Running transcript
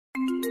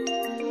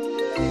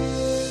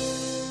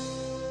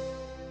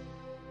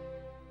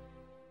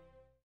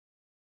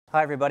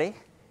Hi, everybody,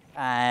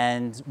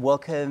 and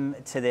welcome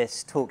to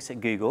this Talks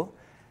at Google.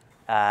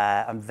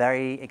 I'm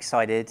very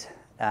excited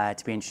to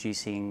be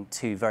introducing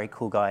two very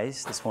cool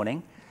guys this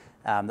morning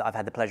that I've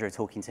had the pleasure of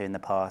talking to in the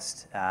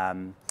past.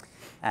 And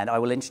I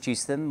will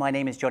introduce them. My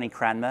name is Jonny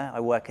Cranmer. I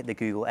work at the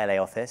Google LA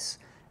office,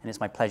 and it's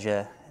my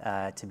pleasure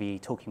to be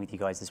talking with you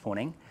guys this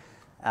morning.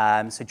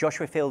 So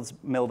Joshua Fields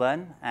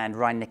Millburn and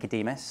Ryan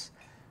Nicodemus,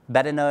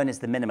 better known as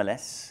the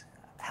Minimalists,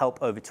 help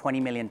over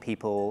 20 million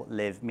people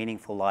live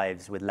meaningful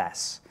lives with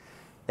less.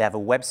 They have a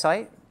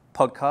website,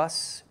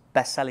 podcasts,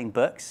 best-selling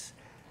books,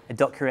 a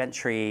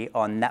documentary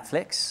on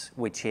Netflix,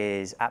 which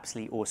is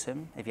absolutely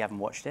awesome if you haven't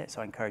watched it,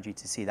 so I encourage you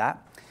to see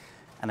that.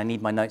 And I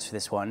need my notes for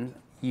this one.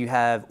 You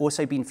have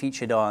also been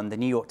featured on the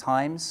New York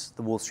Times,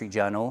 the Wall Street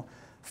Journal,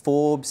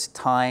 Forbes,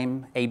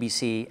 Time,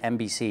 ABC,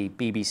 NBC,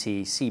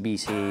 BBC,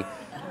 CBC,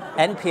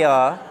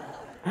 NPR.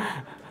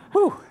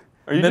 Whew.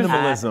 Are you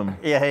minimalism?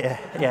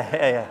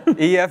 Yeah.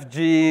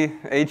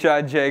 EFG,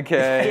 HIJK.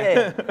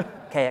 Yeah.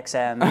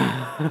 KXM.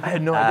 I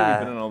had no idea you've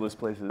been in all those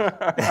places.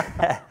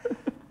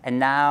 And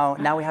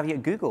now we have you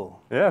at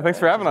Google. Yeah, thanks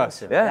for having us.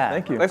 Awesome. Yeah,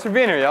 thank you. Thanks for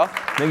being here, y'all.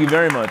 Thank you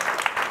very much.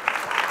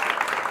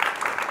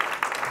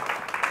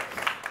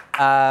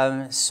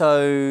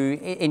 So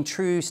in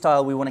true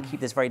style, we want to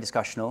keep this very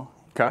discussional,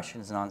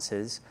 questions and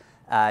answers.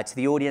 To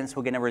the audience,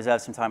 we're going to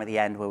reserve some time at the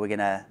end where we're going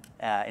to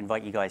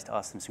invite you guys to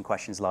ask them some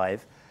questions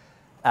live.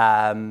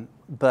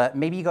 But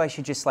maybe you guys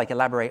should just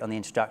elaborate on the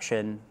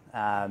introduction,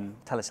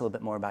 tell us a little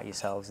bit more about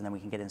yourselves, and then we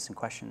can get into some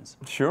questions.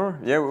 Sure.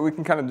 Yeah, we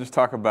can kind of just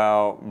talk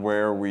about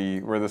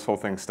where this whole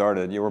thing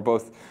started. Yeah, we're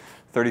both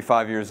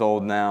 35 years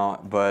old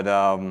now, but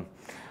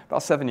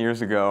about 7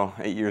 years ago,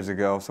 8 years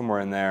ago,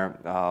 somewhere in there,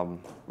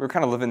 we were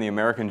kind of living the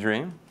American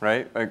dream,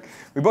 right?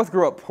 We both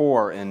grew up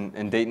poor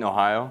in Dayton,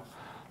 Ohio.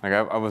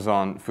 I was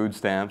on food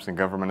stamps and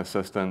government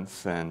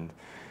assistance, and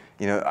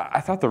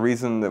I thought the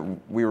reason that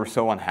we were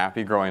so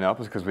unhappy growing up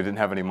was because we didn't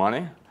have any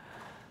money.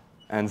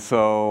 And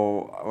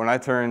so when I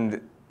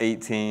turned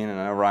 18, and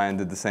I know Ryan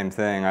did the same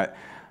thing,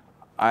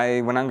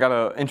 I went out and got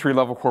an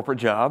entry-level corporate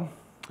job,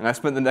 and I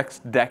spent the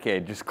next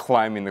decade just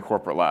climbing the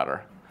corporate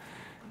ladder.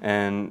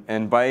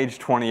 And by age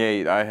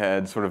 28, I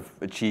had sort of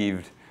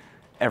achieved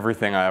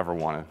everything I ever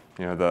wanted.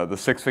 The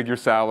six-figure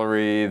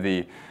salary,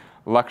 the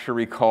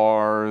luxury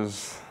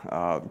cars,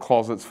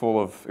 closets full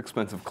of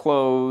expensive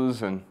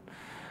clothes, and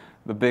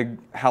the big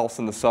house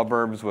in the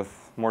suburbs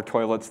with more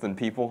toilets than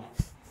people.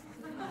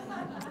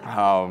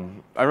 I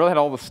really had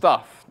all the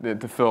stuff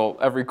to fill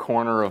every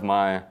corner of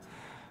my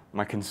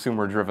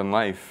consumer-driven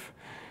life.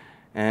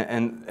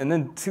 And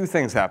then two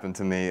things happened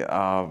to me.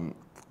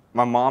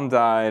 My mom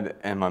died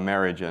and my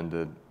marriage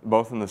ended,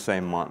 both in the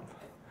same month.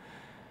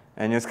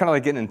 And it's kind of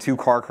like getting in two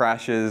car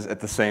crashes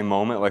at the same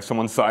moment, like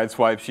someone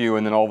sideswipes you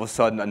and then all of a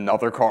sudden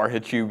another car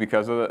hits you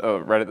because of it,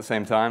 right at the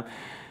same time.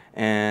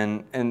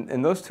 And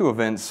those two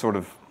events sort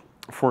of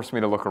forced me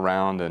to look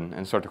around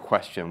and start to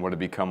question what had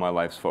become my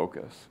life's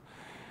focus.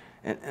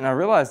 And I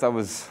realized I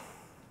was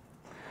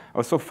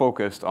so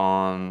focused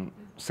on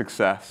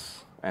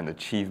success and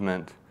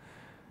achievement,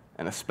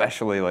 and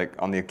especially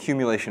on the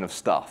accumulation of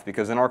stuff,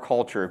 because in our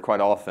culture, quite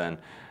often,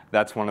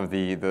 that's one of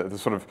the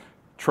sort of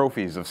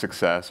trophies of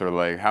success,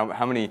 or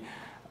how many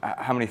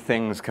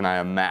things can I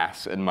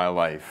amass in my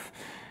life?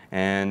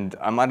 And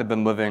I might have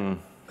been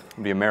living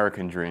the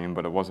American dream,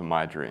 but it wasn't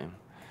my dream.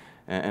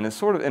 And it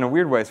sort of, in a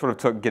weird way, sort of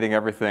took getting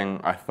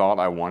everything I thought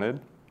I wanted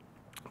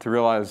to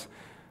realize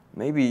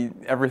maybe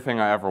everything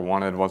I ever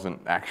wanted wasn't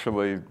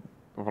actually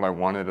what I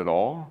wanted at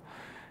all.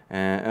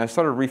 And I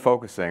started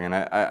refocusing, and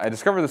I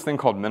discovered this thing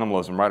called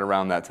minimalism right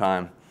around that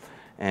time.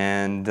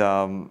 And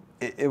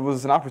it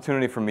was an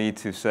opportunity for me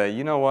to say,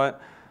 you know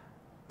what?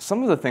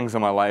 Some of the things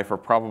in my life are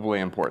probably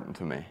important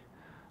to me.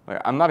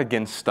 I'm not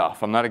against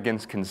stuff. I'm not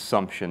against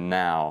consumption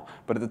now.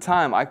 But at the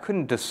time, I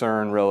couldn't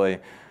discern really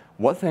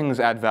what things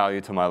add value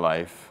to my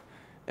life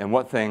and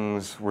what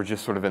things were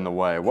just sort of in the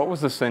way. What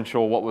was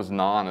essential, what was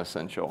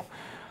non-essential.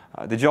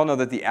 Did you all know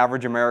that the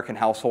average American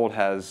household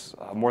has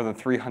more than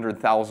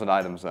 300,000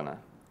 items in it?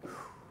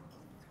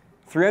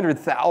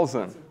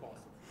 300,000.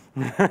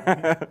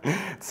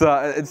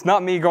 It's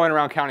not me going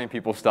around counting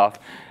people's stuff.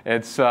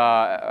 It's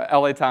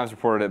LA Times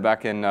reported it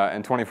back in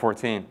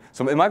 2014.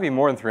 So it might be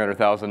more than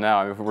 300,000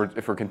 now if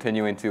we're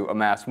continuing to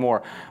amass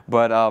more.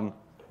 But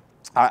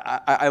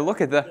I look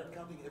at the.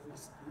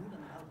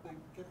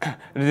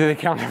 Do they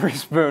count every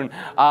spoon?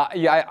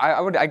 Yeah,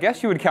 I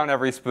guess you would count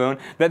every spoon.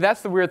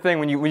 That's the weird thing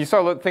when you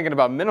start thinking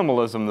about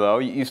minimalism, though.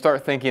 You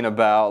start thinking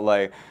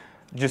about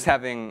just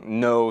having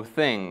no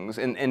things,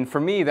 and for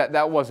me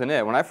that wasn't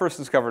it. When I first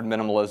discovered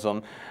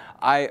minimalism,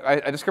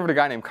 I discovered a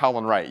guy named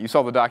Colin Wright. You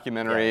saw the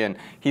documentary, and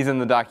he's in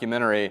the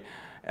documentary.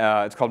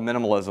 It's called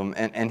Minimalism,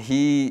 and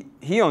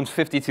he owns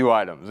 52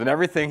 items, and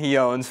everything he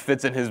owns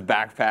fits in his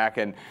backpack,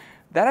 and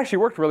that actually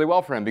worked really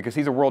well for him because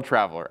he's a world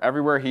traveler.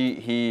 Everywhere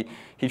he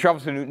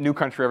travels to a new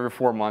country every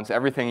 4 months.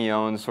 Everything he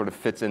owns sort of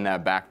fits in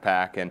that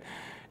backpack, and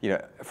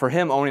for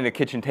him, owning a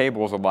kitchen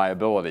table is a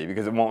liability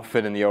because it won't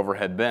fit in the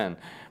overhead bin.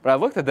 But I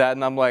looked at that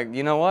and I'm like,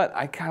 you know what?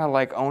 I kind of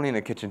like owning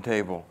a kitchen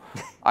table.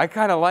 I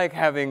kind of like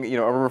having,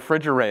 a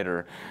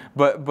refrigerator.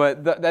 But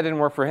that didn't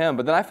work for him.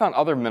 But then I found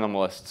other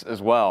minimalists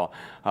as well.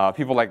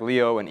 People like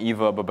Leo and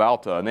Eva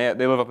Babalta, and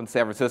they live up in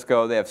San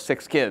Francisco. They have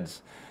 6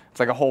 kids. It's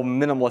like a whole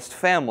minimalist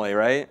family,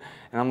 right?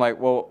 And I'm like,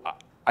 well,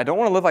 I don't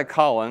want to live like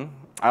Colin.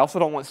 I also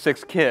don't want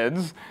 6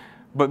 kids.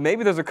 But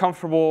maybe there's a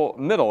comfortable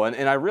middle.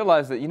 And I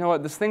realized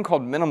that, this thing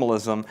called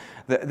minimalism,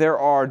 there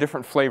are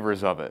different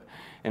flavors of it.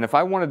 And if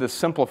I wanted to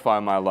simplify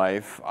my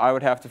life, I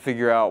would have to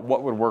figure out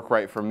what would work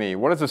right for me.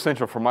 What is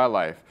essential for my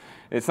life?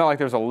 It's not like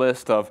there's a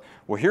list of,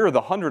 well, here are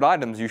the 100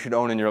 items you should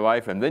own in your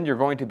life, and then you're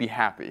going to be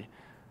happy.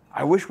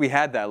 I wish we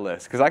had that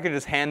list, because I could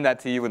just hand that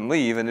to you and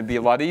leave, and it'd be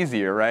a lot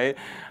easier, right?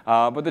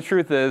 But the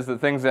truth is that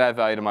things that add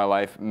value to my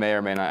life may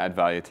or may not add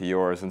value to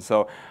yours. And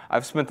so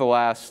I've spent the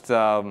last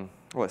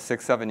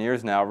 6, 7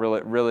 years now,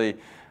 really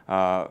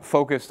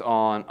focused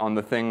on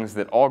the things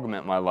that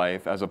augment my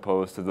life as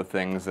opposed to the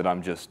things that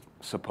I'm just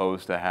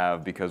supposed to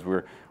have because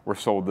we're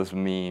sold this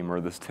meme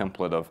or this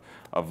template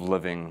of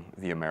living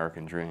the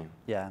American dream.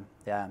 Yeah.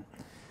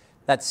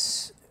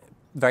 That's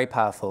very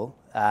powerful.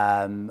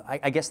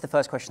 I guess the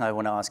first question I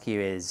want to ask you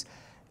is,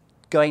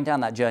 going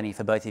down that journey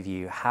for both of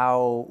you,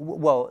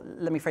 well,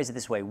 let me phrase it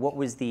this way. What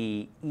was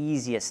the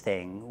easiest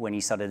thing when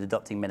you started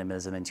adopting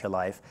minimalism into your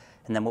life?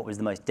 And then what was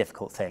the most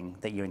difficult thing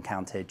that you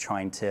encountered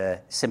trying to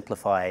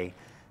simplify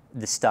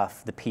the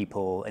stuff, the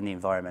people, and the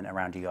environment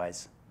around you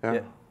guys?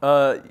 Yeah.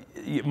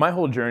 My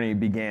whole journey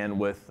began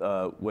with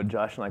what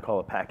Josh and I call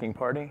a packing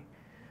party,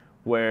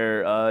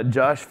 where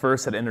Josh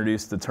first had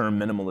introduced the term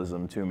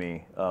minimalism to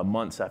me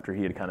months after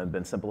he had kind of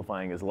been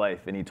simplifying his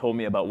life. And he told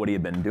me about what he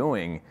had been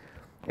doing.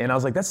 And I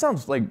was like, that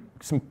sounds like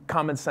some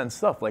common sense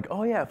stuff. Like,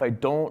 oh yeah, if I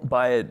don't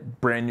buy a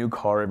brand new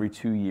car every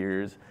 2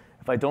 years,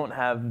 if I don't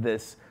have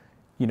this,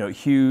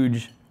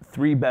 huge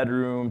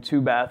 3-bedroom,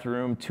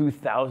 2-bathroom,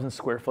 2,000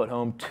 square foot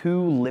home,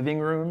 2 living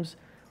rooms.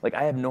 Like,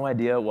 I have no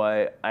idea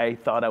why I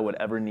thought I would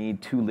ever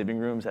need 2 living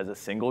rooms as a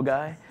single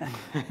guy.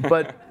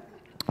 But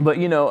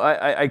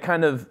I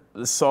kind of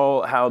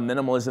saw how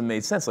minimalism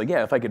made sense. Like,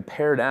 yeah, if I could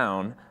pare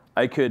down,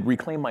 I could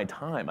reclaim my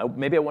time.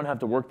 Maybe I wouldn't have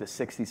to work the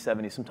 60,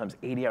 70, sometimes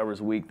 80 hours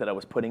a week that I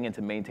was putting in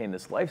to maintain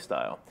this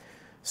lifestyle.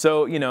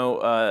 So,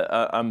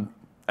 I'm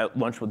at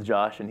lunch with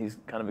Josh, and he's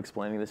kind of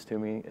explaining this to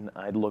me, and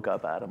I'd look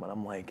up at him, and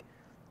I'm like,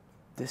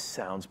 this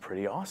sounds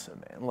pretty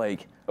awesome, man.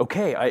 Like,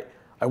 okay,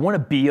 I want to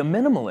be a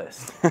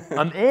minimalist.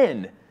 I'm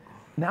in.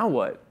 Now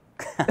what?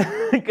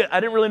 I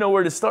didn't really know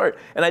where to start.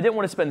 And I didn't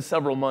want to spend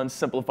several months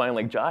simplifying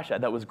like Josh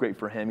had. That was great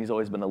for him. He's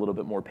always been a little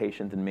bit more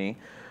patient than me.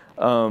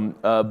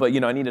 But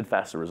I needed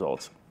faster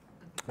results.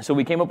 So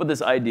we came up with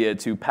this idea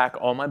to pack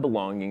all my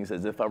belongings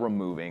as if I were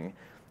moving,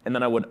 and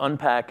then I would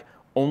unpack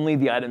only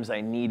the items I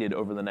needed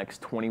over the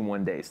next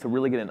 21 days to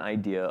really get an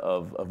idea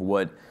of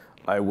what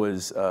I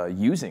was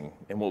using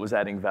and what was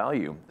adding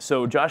value.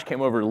 So Josh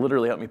came over to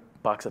literally help me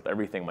box up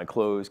everything, my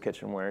clothes,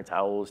 kitchenware,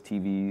 towels,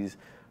 TVs,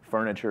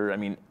 furniture. I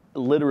mean,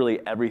 literally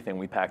everything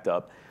we packed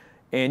up.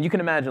 And you can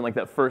imagine, like,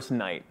 that first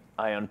night,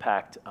 I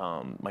unpacked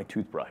my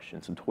toothbrush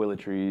and some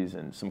toiletries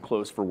and some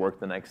clothes for work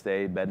the next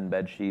day,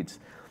 bed sheets.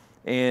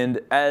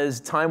 And as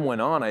time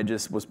went on, I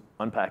just was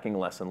unpacking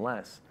less and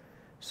less.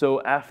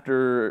 So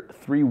after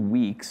 3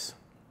 weeks,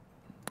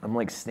 I'm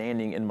like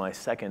standing in my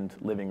second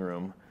living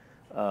room,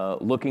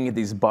 looking at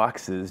these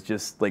boxes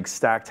just like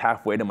stacked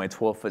halfway to my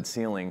 12-foot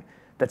ceiling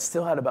that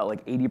still had about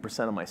like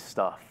 80% of my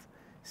stuff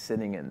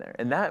sitting in there.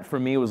 And that for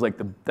me was like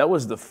that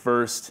was the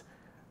first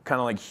kind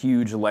of like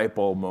huge light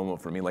bulb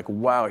moment for me. Like,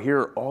 wow, here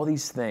are all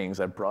these things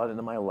I brought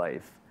into my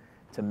life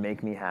to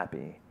make me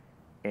happy,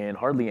 and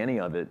hardly any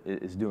of it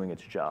is doing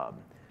its job.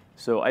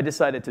 So I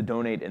decided to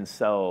donate and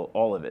sell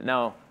all of it.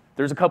 Now,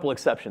 there's a couple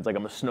exceptions. Like,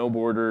 I'm a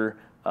snowboarder,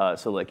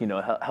 so like,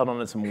 held on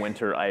to some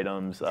winter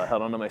items,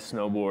 held on to my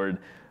snowboard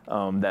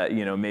that,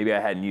 maybe I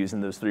hadn't used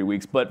in those 3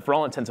 weeks. But for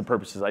all intents and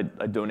purposes, I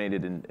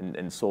donated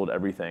and sold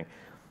everything.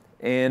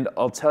 And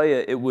I'll tell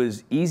you, it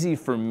was easy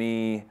for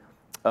me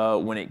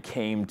when it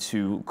came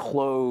to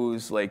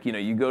clothes. Like,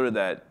 you go to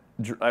that,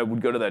 I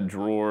would go to that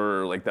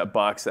drawer, like that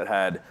box that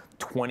had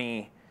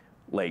 20,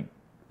 like,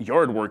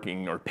 yard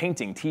working or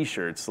painting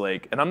t-shirts,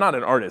 like, and I'm not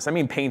an artist, I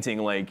mean painting,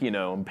 like,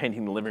 I'm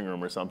painting the living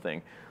room or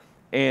something.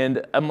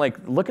 And I'm like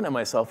looking at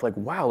myself like,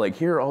 wow, like,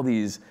 here are all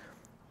these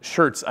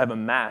shirts I've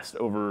amassed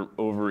over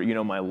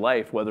my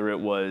life, whether it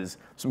was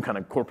some kind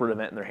of corporate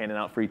event and they're handing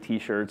out free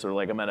t-shirts, or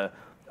like I'm at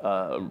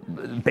a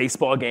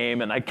baseball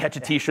game and I catch a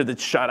t-shirt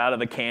that's shot out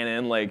of a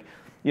cannon. Like,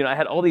 I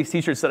had all these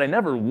t-shirts that I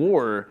never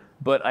wore,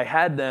 but I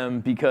had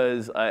them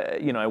because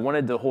I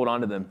wanted to hold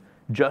on to them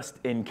just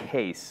in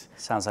case.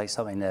 Sounds like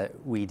something that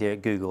we do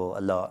at Google a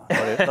lot.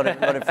 A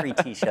lot of free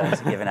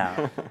t-shirts given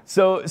out.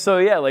 So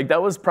yeah, like, that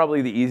was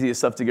probably the easiest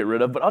stuff to get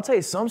rid of. But I'll tell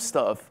you some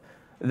stuff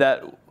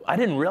that I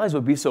didn't realize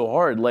would be so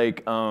hard.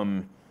 Like,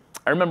 I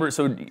remember,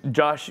 so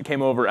Josh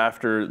came over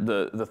after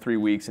the 3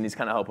 weeks, and he's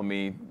kind of helping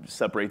me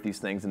separate these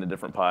things into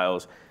different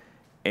piles.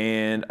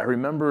 And I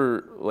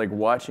remember, like,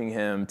 watching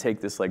him take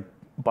this, like,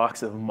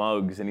 box of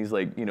mugs, and he's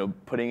like,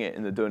 putting it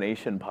in the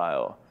donation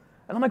pile.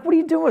 And I'm like, what are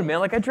you doing, man?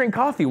 Like, I drink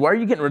coffee. Why are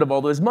you getting rid of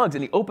all those mugs?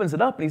 And he opens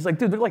it up, and he's like,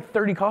 dude, there are like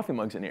 30 coffee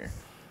mugs in here.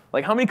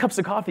 Like, how many cups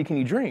of coffee can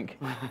you drink?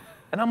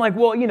 And I'm like,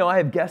 well, I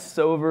have guests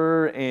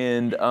over,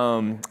 and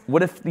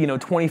what if,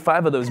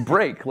 25 of those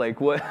break? Like,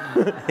 what?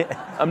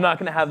 I'm not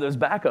going to have those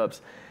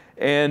backups.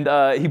 And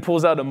he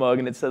pulls out a mug,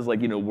 and it says,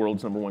 like,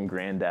 world's #1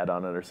 granddad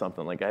on it or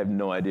something. Like, I have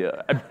no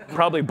idea. I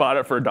probably bought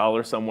it for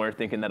 $1 somewhere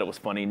thinking that it was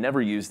funny,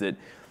 never used it.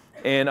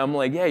 And I'm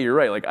like, yeah, you're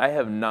right. Like, I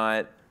have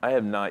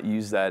not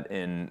used that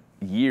in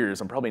years.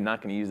 I'm probably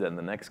not going to use that in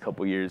the next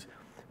couple years.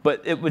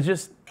 But it was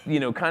just,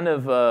 kind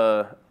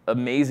of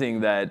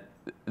amazing that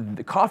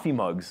the coffee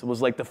mugs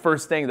was like the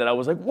first thing that I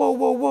was like,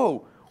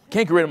 whoa.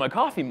 Can't get rid of my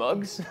coffee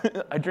mugs.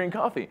 I drink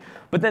coffee.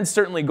 But then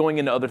certainly going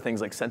into other things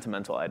like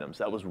sentimental items,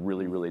 that was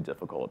really, really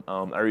difficult.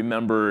 I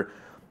remember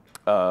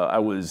I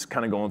was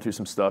kind of going through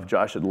some stuff.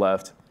 Josh had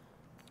left,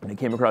 and I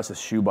came across this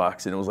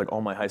shoebox, and it was like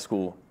all my high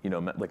school,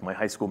 like my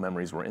high school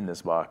memories were in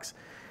this box.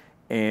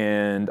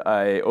 And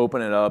I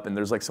open it up, and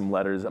there's like some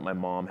letters that my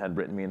mom had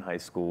written me in high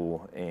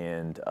school,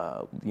 and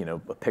a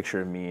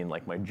picture of me in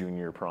like my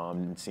junior prom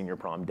and senior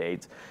prom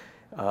dates.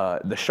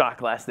 The shot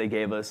glass they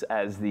gave us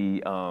as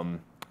the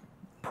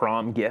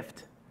prom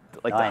gift,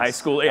 like the high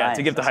school,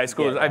 to give to high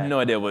schoolers. I have no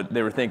idea what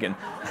they were thinking.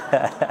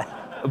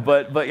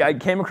 but I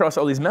came across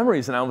all these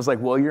memories, and I was like,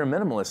 well, you're a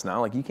minimalist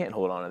now. Like, you can't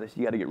hold on to this.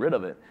 You got to get rid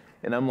of it.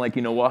 And I'm like,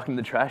 walking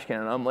to the trash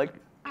can, and I'm like,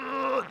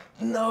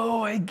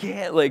 no, I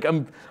can't. Like,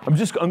 I'm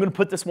gonna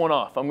put this one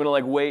off. I'm gonna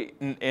like wait,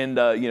 and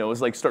it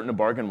was like starting to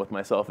bargain with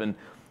myself. And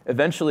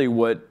eventually,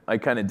 what I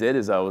kind of did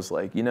is I was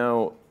like,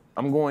 I'm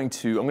gonna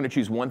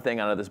choose one thing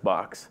out of this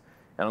box,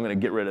 and I'm gonna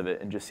get rid of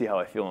it and just see how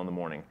I feel in the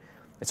morning.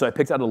 And so I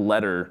picked out a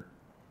letter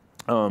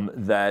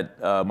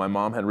that my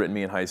mom had written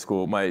me in high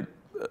school.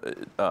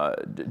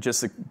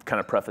 Just to kind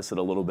of preface it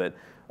a little bit,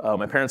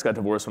 my parents got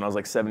divorced when I was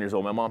like 7 years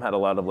old. My mom had a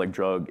lot of like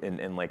drug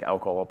and like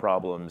alcohol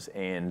problems,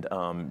 and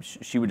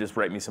she would just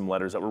write me some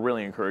letters that were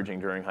really encouraging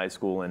during high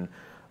school, and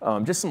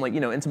just some like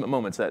intimate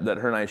moments that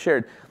her and I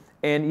shared.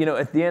 And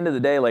at the end of the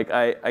day, like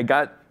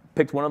I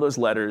picked one of those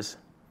letters,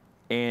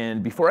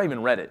 and before I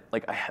even read it,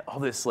 like I had all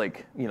this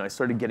like I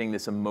started getting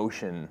this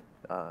emotion.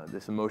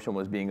 This emotion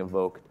was being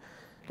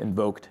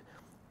invoked,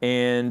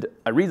 and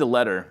I read the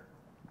letter.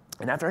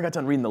 And after I got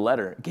done reading the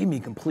letter, it gave me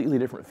a completely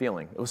different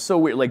feeling. It was so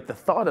weird. Like, the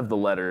thought of the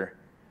letter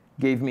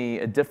gave me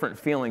a different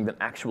feeling than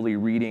actually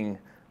reading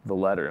the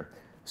letter.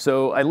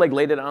 So I like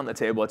laid it on the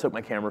table. I took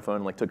my camera phone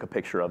and like took a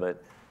picture of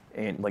it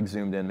and like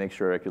zoomed in, make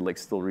sure I could like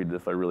still read it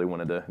if I really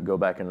wanted to go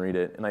back and read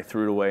it. And I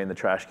threw it away in the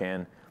trash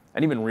can. I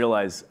didn't even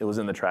realize it was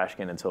in the trash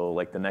can until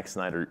like the next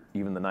night or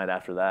even the night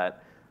after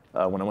that,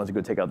 when I went to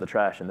go take out the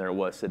trash, and there it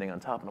was sitting on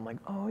top. And I'm like,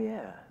 oh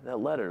yeah, that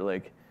letter,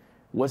 like,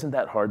 wasn't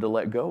that hard to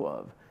let go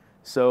of?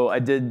 So I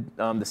did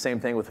the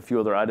same thing with a few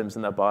other items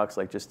in that box,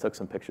 like just took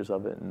some pictures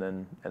of it and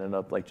then ended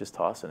up like just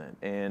tossing it.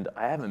 And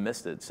I haven't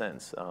missed it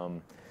since.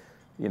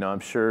 I'm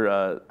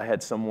sure I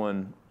had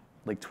someone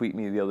like tweet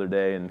me the other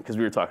day, and because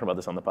we were talking about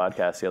this on the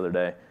podcast the other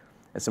day,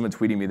 and someone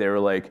tweeted me, they were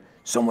like,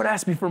 someone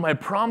asked me for my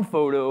prom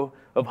photo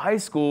of high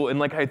school, and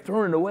like I'd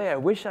thrown it away. I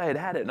wish I had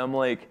had it. And I'm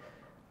like,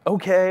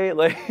 okay,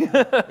 like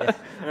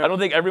I don't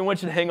think everyone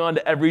should hang on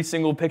to every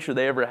single picture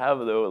they ever have,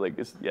 though. Like,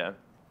 yeah.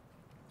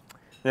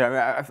 Yeah, I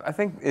mean, I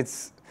think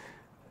it's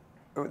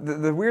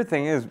the weird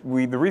thing is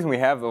the reason we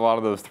have a lot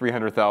of those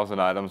 300,000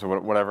 items or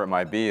whatever it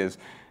might be is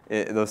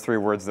those three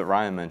words that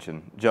Ryan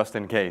mentioned, just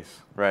in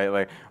case, right?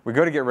 Like, we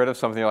go to get rid of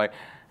something, you're like,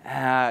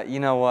 you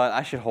know what?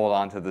 I should hold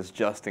on to this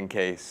just in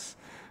case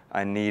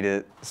I need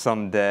it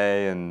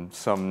someday in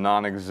some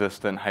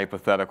non-existent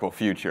hypothetical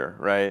future,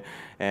 right?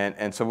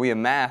 And so we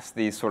amass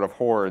these sort of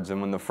hoards, and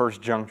when the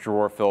first junk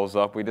drawer fills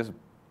up,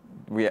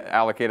 we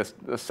allocate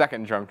a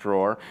second junk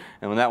drawer,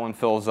 and when that one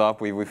fills up,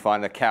 we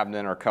find a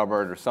cabinet or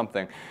cupboard or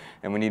something,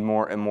 and we need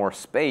more and more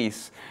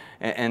space.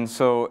 And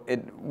so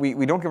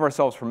we don't give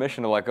ourselves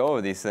permission to let go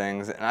of these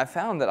things. And I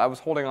found that I was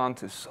holding on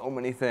to so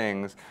many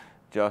things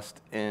just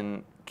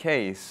in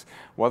case,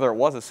 whether it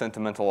was a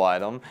sentimental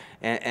item,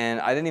 and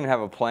I didn't even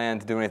have a plan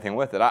to do anything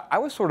with it. I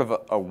was sort of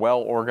a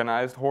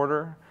well-organized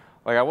hoarder.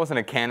 Like, I wasn't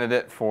a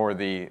candidate for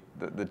the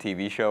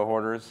TV show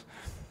hoarders.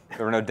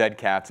 There were no dead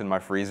cats in my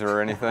freezer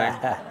or anything.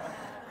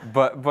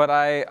 But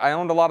I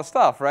owned a lot of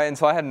stuff, right? And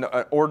so I had an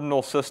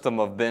ordinal system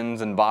of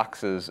bins and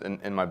boxes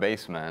in my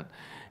basement.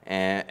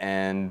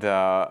 And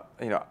I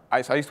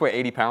used to weigh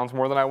 80 pounds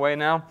more than I weigh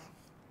now.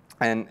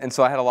 And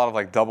so I had a lot of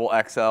like double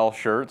XL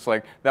shirts.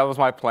 Like, that was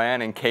my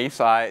plan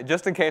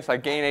just in case I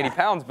gain 80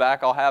 pounds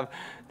back, I'll have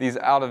these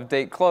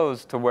out-of-date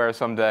clothes to wear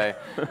someday.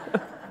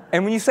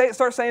 And when you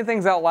start saying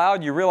things out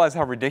loud, you realize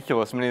how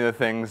ridiculous many of the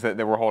things that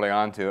we're holding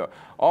on to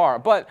are.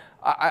 But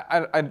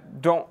I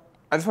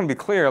just want to be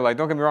clear, like,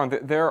 don't get me wrong,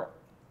 there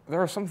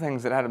are some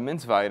things that had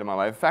immense value to my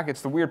life. In fact,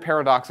 it's the weird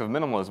paradox of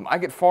minimalism. I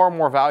get far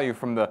more value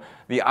from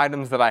the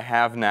items that I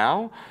have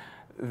now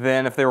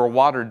than if they were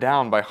watered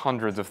down by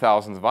hundreds of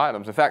thousands of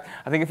items. In fact,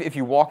 I think if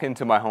you walk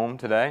into my home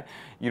today,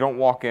 you don't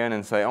walk in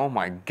and say, oh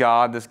my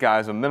God, this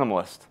guy's a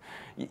minimalist.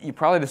 You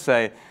probably just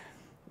say,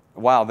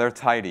 wow, they're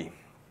tidy.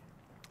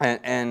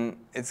 And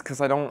it's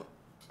because I don't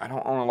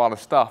own a lot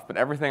of stuff, but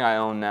everything I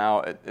own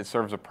now, it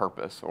serves a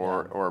purpose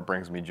or it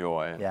brings me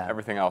joy. And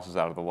everything else is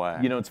out of the way.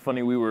 You know, it's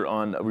funny, we were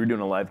doing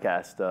a live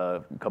cast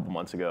a couple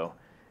months ago,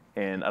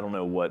 and I don't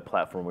know what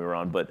platform we were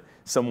on, but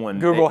someone...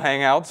 Google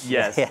Hangouts?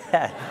 Yes.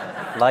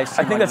 Live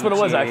stream I think that's what it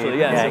was, actually.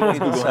 Yeah,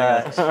 Google Google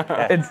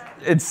Hangouts.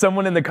 It's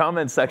someone in the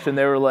comments section,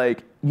 they were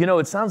like, you know,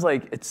 it sounds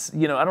like it's,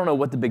 you know, I don't know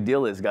what the big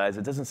deal is, guys.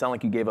 It doesn't sound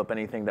like you gave up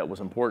anything that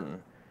was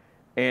important.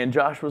 And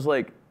Josh was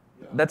like,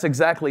 that's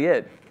exactly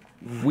it.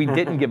 We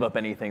didn't give up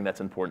anything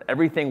that's important.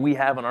 Everything we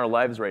have in our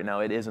lives right now,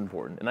 it is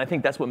important. And I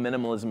think that's what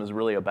minimalism is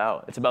really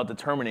about. It's about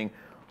determining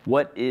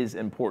what is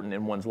important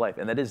in one's life,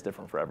 and that is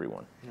different for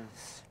everyone. Yeah.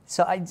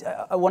 So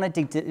I want to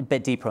dig a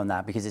bit deeper on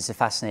that because it's a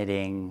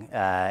fascinating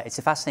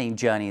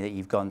journey that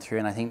you've gone through,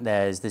 and I think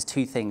there's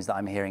two things that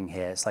I'm hearing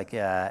here. It's like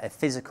a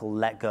physical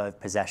let go of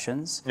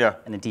possessions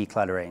and a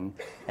decluttering,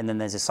 and then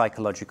there's a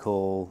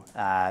psychological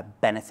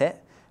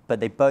benefit,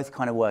 but they both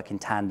kind of work in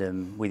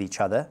tandem with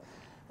each other.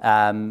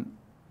 How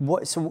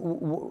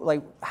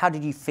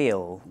did you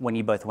feel when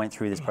you both went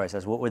through this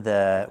process? What were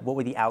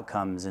the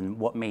outcomes, and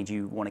what made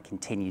you want to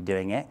continue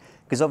doing it?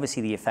 Because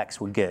obviously the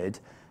effects were good,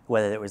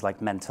 whether it was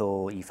like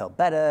mental, you felt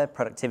better,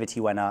 productivity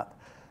went up.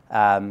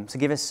 So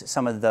give us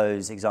some of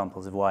those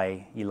examples of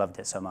why you loved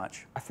it so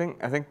much. I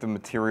think the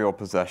material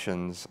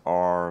possessions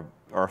are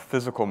a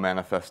physical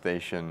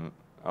manifestation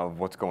of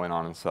what's going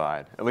on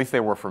inside. At least they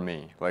were for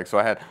me. Like, so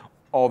I had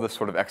all this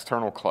sort of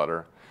external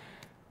clutter.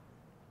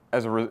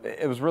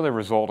 It was really a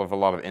result of a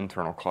lot of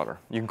internal clutter.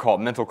 You can call it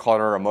mental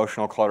clutter,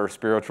 emotional clutter,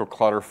 spiritual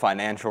clutter,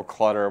 financial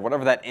clutter,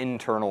 whatever that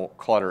internal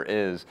clutter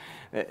is.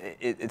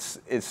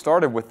 It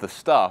started with the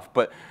stuff,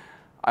 but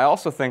I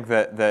also think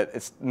that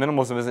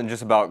minimalism isn't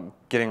just about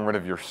getting rid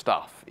of your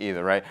stuff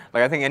either, right?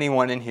 Like, I think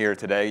anyone in here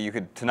today,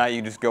 tonight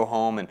you just go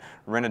home and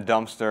rent a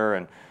dumpster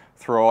and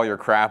throw all your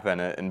crap in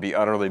it and be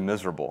utterly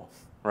miserable,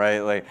 right?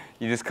 Like,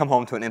 you just come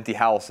home to an empty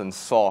house and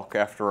sulk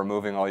after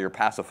removing all your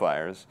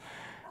pacifiers.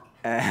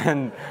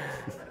 And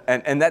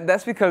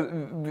that's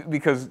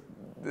because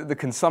the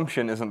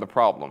consumption isn't the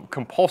problem.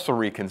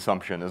 Compulsory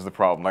consumption is the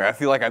problem. Like, I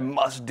feel like I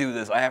must do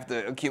this. I have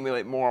to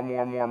accumulate more and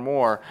more and more and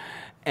more.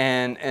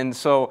 And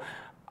so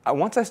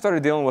once I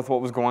started dealing with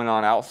what was going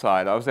on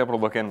outside, I was able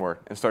to look inward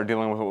and start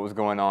dealing with what was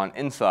going on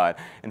inside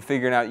and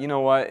figuring out, you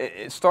know what,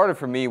 it started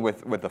for me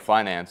with the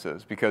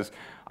finances, because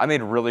I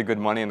made really good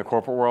money in the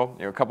corporate world.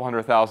 You know, a couple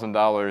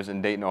 $100,000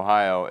 in Dayton,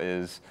 Ohio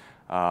is...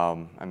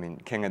 I mean,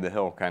 king of the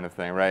hill kind of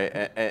thing,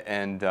 right?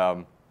 And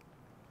I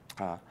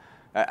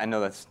know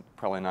that's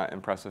probably not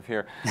impressive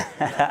here.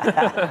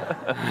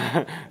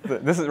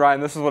 This is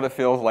Ryan. This is what it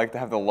feels like to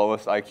have the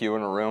lowest IQ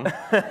in a room,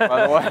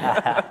 by the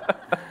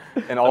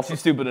way. And also too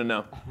stupid to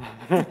know.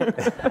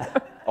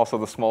 Also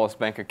the smallest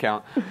bank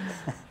account.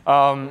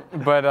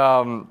 But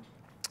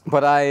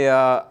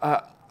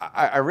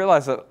I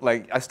realized that,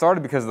 like, I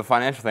started because of the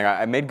financial thing.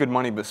 I made good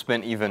money, but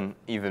spent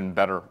even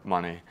better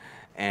money.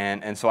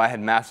 And so I had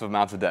massive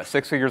amounts of debt,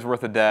 6 figures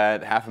worth of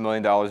debt,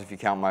 $500,000 if you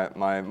count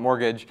my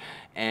mortgage.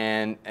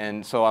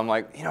 And so I'm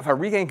like, you know, if I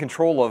regain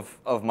control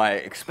of my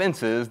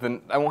expenses,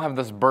 then I won't have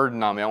this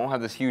burden on me. I won't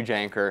have this huge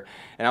anchor.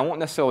 And I won't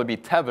necessarily be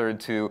tethered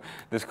to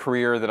this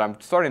career that I'm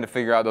starting to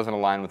figure out doesn't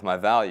align with my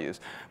values.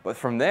 But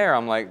from there,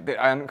 I'm like,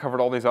 I uncovered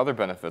all these other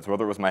benefits,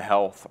 whether it was my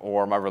health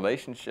or my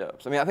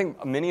relationships. I mean, I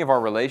think many of our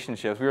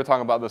relationships, we were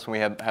talking about this when we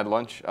had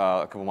lunch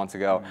a couple months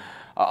ago,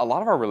 a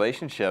lot of our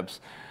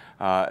relationships,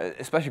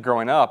 especially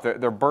growing up,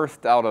 they're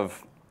birthed out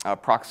of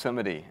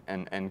proximity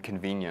and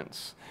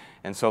convenience.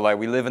 And so, like,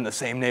 we live in the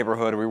same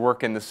neighborhood, or we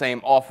work in the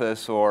same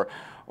office, or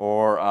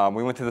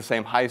we went to the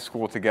same high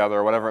school together,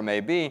 or whatever it may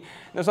be.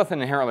 There's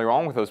nothing inherently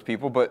wrong with those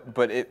people,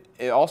 but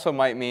it also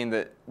might mean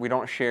that we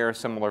don't share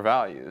similar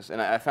values.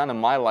 And I found in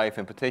my life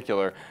in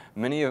particular,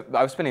 I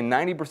was spending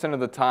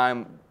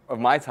 90% of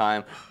my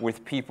time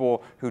with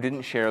people who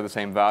didn't share the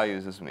same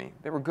values as me.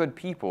 They were good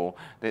people,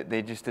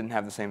 they just didn't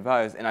have the same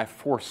values, and I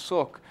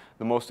forsook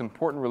the most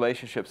important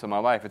relationships in my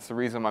life. It's the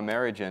reason my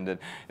marriage ended.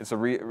 It's the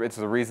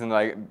reason that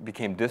I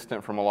became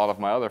distant from a lot of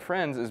my other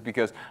friends, is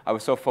because I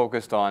was so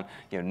focused on,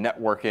 you know,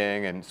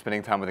 networking and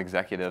spending time with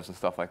executives and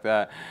stuff like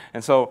that.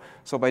 And so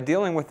by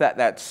dealing with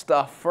that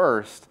stuff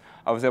first,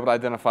 I was able to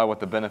identify what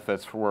the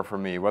benefits were for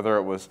me, whether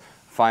it was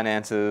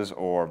finances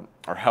or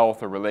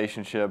health or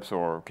relationships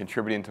or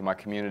contributing to my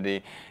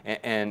community.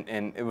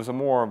 And it was a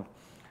more,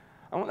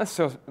 I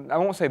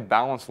won't say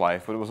balanced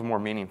life, but it was a more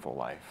meaningful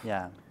life.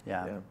 Yeah.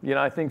 You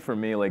know, I think for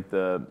me, like,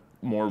 the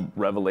more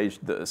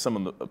revelation,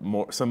 some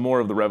more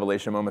of the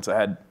revelation moments I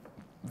had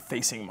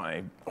facing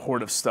my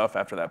hoard of stuff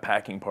after that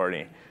packing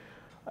party,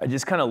 I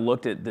just kind of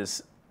looked at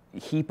this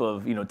heap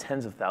of, you know,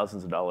 tens of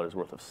thousands of dollars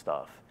worth of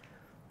stuff,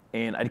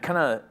 and I kind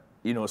of,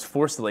 you know, was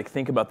forced to, like,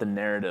 think about the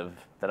narrative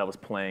that I was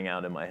playing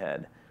out in my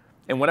head.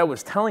 And what I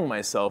was telling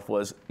myself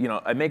was, you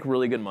know, I make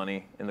really good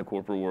money in the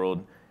corporate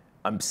world.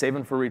 I'm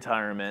saving for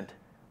retirement.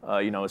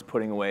 You know, I was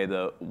putting away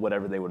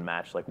whatever they would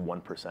match, like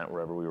 1%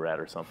 wherever we were at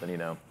or something, you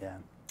know. Yeah.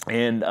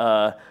 And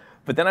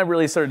but then I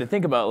really started to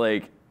think about,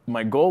 like,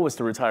 my goal was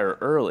to retire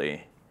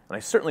early. And I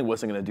certainly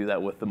wasn't going to do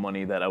that with the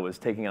money that I was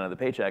taking out of the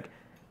paycheck.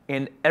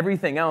 And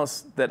everything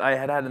else that I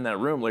had in that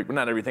room, like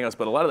not everything else,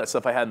 but a lot of that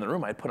stuff I had in the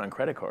room, I had put on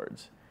credit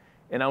cards.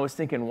 And I was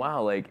thinking,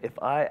 wow, like if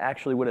I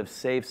actually would have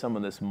saved some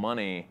of this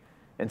money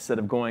instead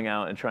of going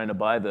out and trying to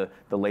buy the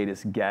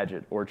latest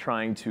gadget or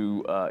trying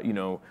to,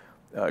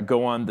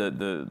 go on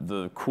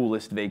the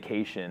coolest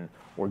vacation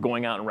or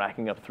going out and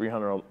racking up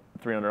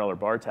 $300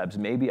 bar tabs,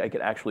 maybe I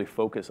could actually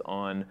focus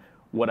on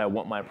what I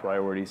want my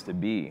priorities to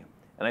be.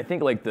 And I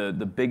think like the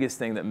biggest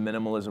thing that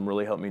minimalism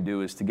really helped me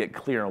do is to get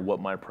clear on what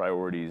my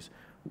priorities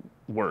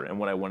were and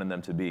what I wanted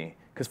them to be.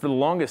 Because for the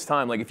longest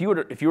time, like if you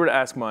were to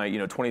ask my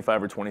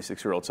 25 or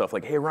 26-year-old self,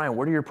 like, hey Ryan,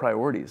 what are your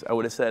priorities? I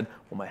would have said,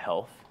 well, my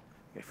health.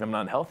 If I'm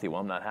not healthy, well,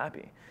 I'm not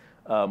happy.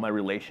 My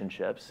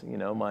relationships,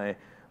 my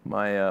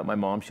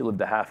mom, she lived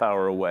a half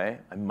hour away.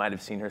 I might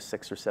have seen her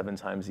 6 or 7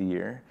 times a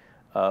year.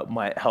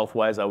 My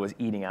health-wise, I was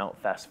eating out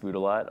fast food a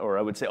lot. Or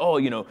I would say,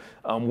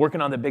 I'm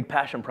working on the big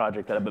passion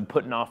project that I've been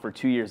putting off for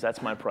 2 years.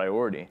 That's my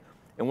priority.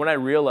 And what I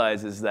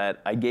realized is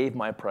that I gave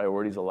my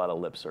priorities a lot of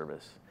lip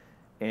service.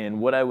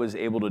 And what I was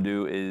able to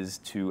do is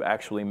to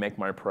actually make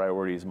my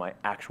priorities my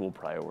actual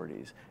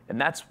priorities. And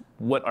that's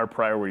what our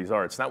priorities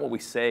are. It's not what we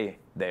say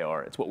they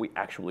are. It's what we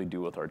actually do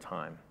with our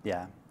time.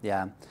 Yeah,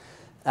 yeah.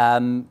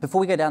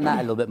 Before we go down that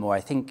a little bit more, I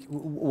think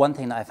one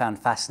thing that I found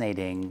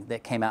fascinating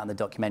that came out in the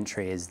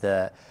documentary is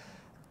that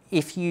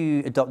if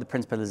you adopt the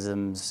principles of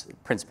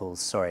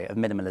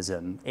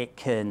minimalism, it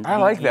can. I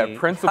like that,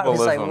 principlism. I was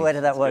like, where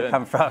did that word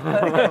come from?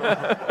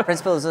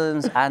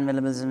 Principlisms and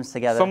minimalisms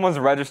together. Someone's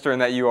registering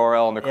that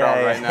URL in the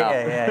crowd right now.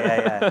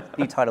 Yeah.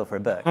 New title for a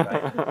book,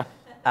 right?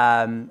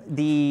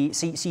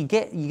 So you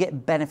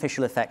get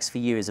beneficial effects for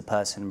you as a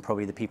person and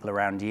probably the people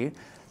around you.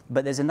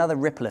 But there's another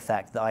ripple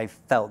effect that I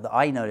felt that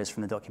I noticed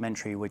from the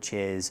documentary, which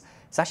is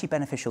it's actually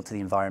beneficial to the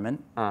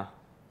environment.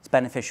 It's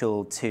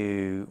beneficial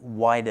to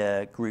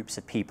wider groups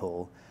of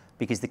people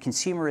because the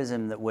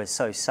consumerism that we're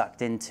so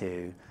sucked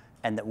into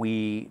and that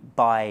we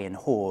buy and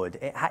hoard,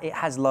 it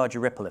has larger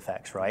ripple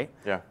effects, right?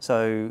 Yeah.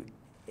 So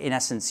in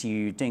essence,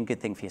 you're doing a good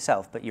thing for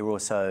yourself, but you're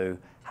also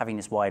having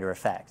this wider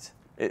effect.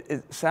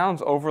 It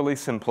sounds overly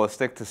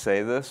simplistic to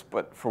say this,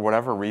 but for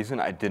whatever reason,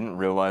 I didn't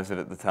realize it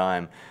at the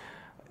time.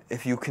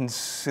 If you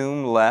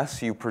consume less,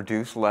 you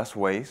produce less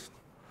waste.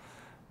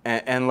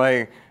 And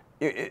like,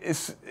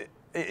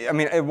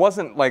 it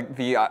wasn't like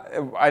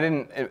I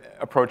didn't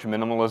approach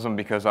minimalism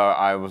because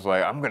I was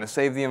like, I'm going to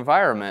save the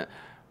environment.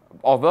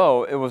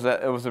 Although it was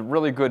a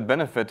really good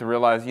benefit to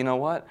realize, you know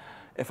what?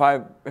 If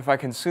I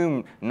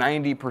consume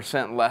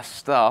 90% less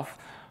stuff,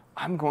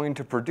 I'm going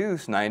to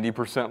produce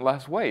 90%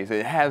 less waste.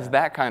 It has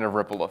that kind of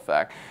ripple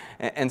effect.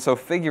 And so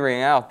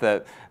figuring out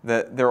that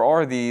there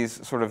are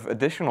these sort of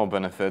additional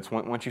benefits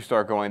once you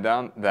start going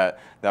down that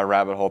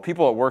rabbit hole.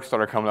 People at work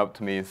started coming up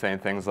to me and saying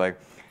things like,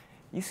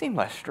 you seem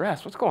less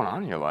stressed. What's going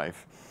on in your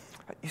life?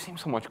 You seem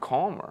so much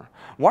calmer.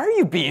 Why are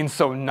you being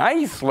so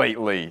nice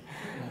lately?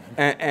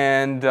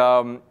 And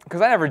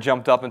because I never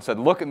jumped up and said,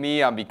 look at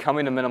me, I'm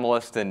becoming a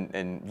minimalist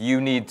and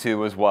you need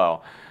to as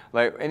well.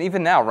 Like, and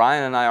even now,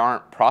 Ryan and I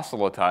aren't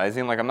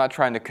proselytizing. Like, I'm not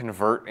trying to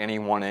convert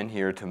anyone in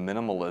here to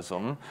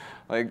minimalism.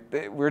 Like,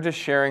 we're just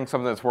sharing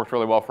something that's worked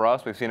really well for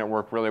us. We've seen it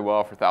work really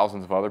well for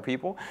thousands of other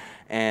people.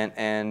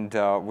 And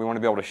we want to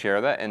be able to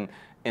share that. And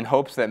in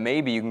hopes that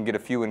maybe you can get a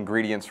few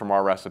ingredients from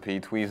our recipe,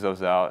 tweeze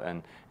those out,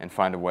 and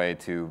find a way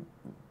to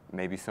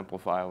maybe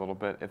simplify a little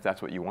bit if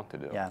that's what you want to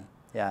do.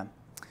 Yeah.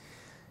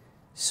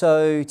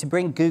 So to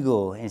bring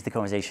Google into the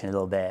conversation a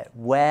little bit,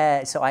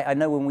 I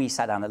know when we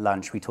sat down at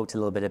lunch, we talked a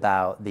little bit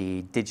about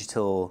the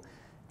digital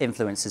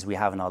influences we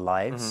have in our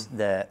lives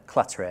that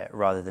clutter it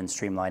rather than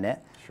streamline it.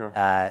 Sure.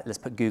 Let's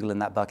put Google in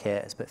that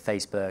bucket, let's put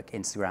Facebook,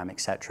 Instagram,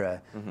 etc.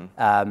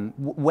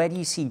 Where do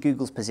you see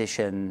Google's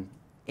position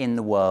in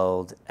the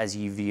world as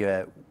you view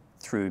it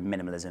through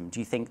minimalism?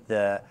 Do you think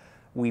that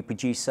we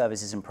produce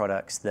services and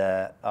products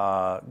that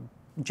are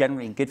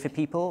generally good for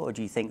people, or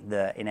do you think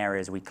that in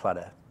areas we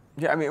clutter?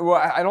 Yeah,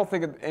 I don't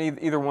think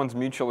either one's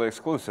mutually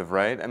exclusive,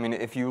 right? I mean,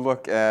 if you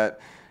look at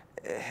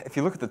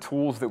the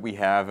tools that we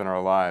have in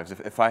our lives,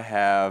 if I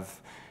have,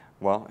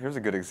 well, here's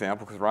a good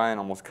example because Ryan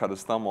almost cut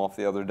his thumb off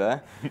the other day.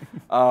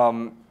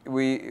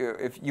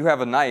 If you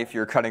have a knife,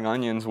 you're cutting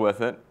onions with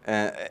it,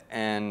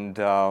 and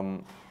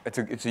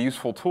it's a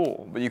useful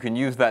tool, but you can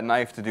use that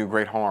knife to do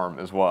great harm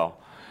as well.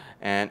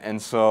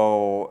 And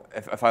so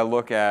if I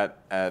look at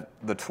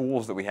the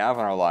tools that we have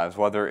in our lives,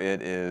 whether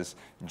it is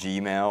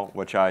Gmail,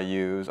 which I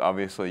use,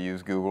 obviously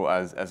use Google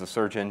as a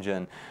search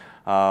engine,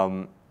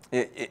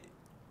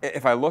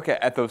 if I look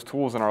at those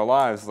tools in our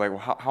lives, like,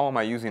 well, how am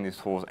I using these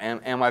tools?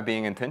 Am I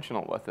being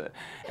intentional with it?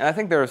 And I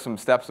think there are some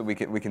steps that we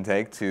can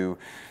take to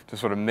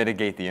sort of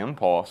mitigate the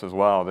impulse as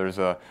well. There's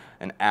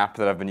an app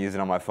that I've been using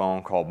on my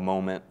phone called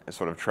Moment. It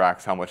sort of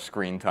tracks how much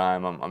screen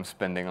time I'm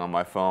spending on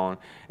my phone.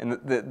 And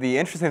the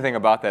interesting thing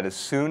about that, as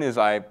soon as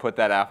I put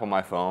that app on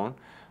my phone,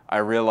 I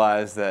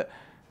realized that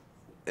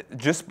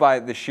just by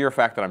the sheer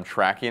fact that I'm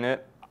tracking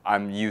it,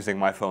 I'm using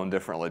my phone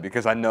differently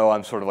because I know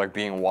I'm sort of like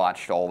being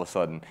watched all of a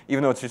sudden,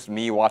 even though it's just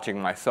me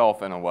watching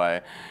myself in a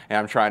way, and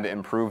I'm trying to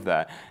improve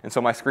that. And so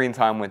my screen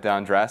time went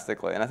down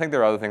drastically. And I think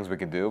there are other things we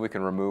can do. We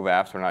can remove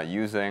apps we're not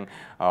using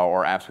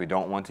or apps we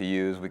don't want to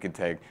use. We can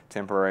take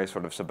temporary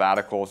sort of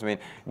sabbaticals. I mean,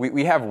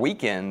 we have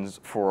weekends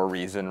for a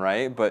reason,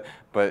 right? But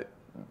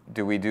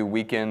do we do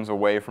weekends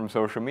away from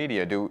social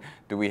media? Do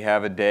we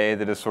have a day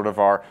that is sort of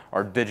our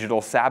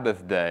digital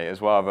Sabbath day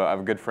as well? I have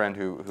a good friend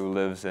who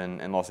lives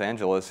in Los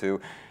Angeles who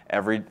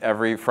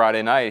every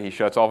Friday night he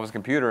shuts off his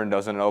computer and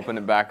doesn't open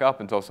it back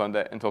up until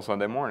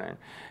Sunday morning.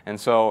 And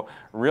so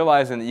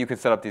realizing that you can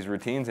set up these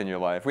routines in your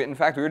life. In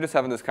fact, we were just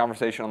having this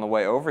conversation on the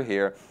way over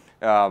here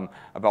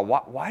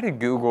about why did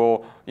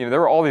Google, there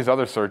were all these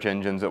other search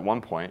engines at one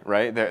point,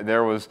 right?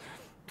 There was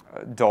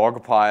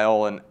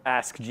Dogpile and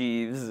Ask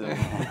Jeeves.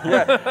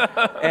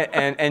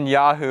 And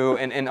Yahoo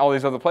and all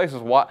these other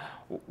places.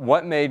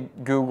 What made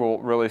Google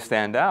really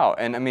stand out?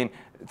 And I mean,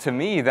 to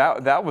me,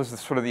 that was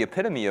sort of the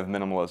epitome of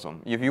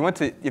minimalism.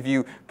 If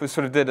you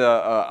sort of did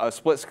a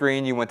split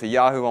screen, you went to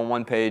Yahoo on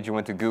one page, you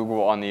went to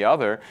Google on the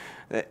other,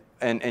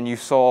 and you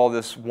saw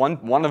this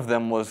one of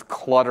them was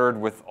cluttered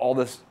with all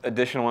this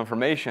additional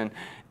information,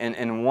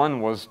 and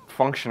one was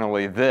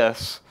functionally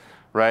this.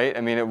 Right?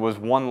 I mean, it was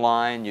one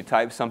line. You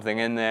type something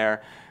in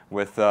there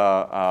with,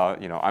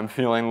 I'm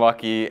feeling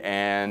lucky,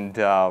 and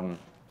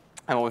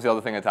what was the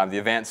other thing at the time? The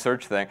advanced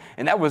search thing,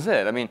 and that was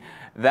it. I mean,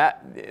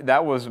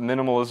 that was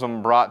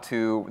minimalism brought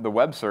to the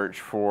web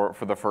search for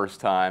the first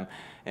time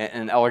in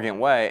an elegant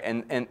way,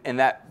 and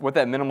that what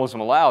that minimalism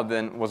allowed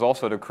then was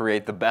also to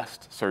create the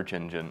best search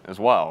engine as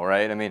well,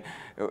 right? I mean,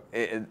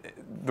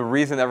 the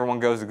reason everyone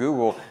goes to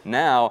Google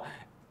now.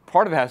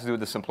 Part of it has to do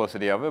with the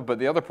simplicity of it, but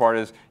the other part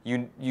is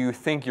you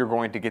think you're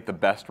going to get the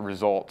best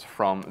results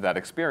from that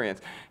experience.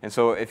 And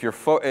so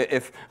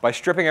if by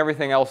stripping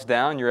everything else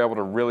down, you're able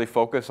to really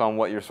focus on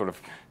what your sort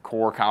of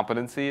core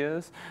competency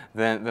is,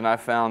 then I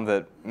found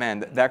that,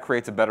 man, that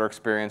creates a better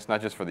experience,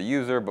 not just for the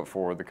user, but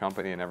for the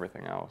company and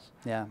everything else.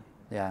 Yeah,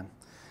 yeah.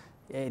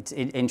 It's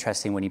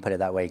interesting when you put it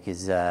that way,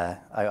 because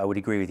I would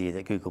agree with you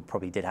that Google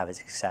probably did have its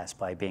success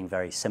by being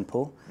very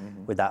simple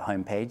with that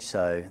homepage.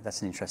 So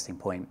that's an interesting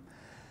point.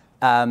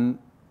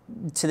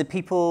 To the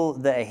people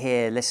that are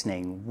here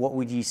listening, what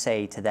would you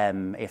say to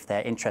them if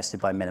they're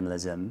interested by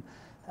minimalism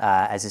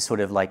as a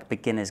sort of like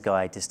beginner's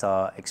guide to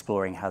start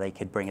exploring how they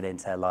could bring it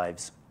into their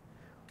lives?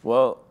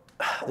 Well,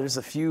 there's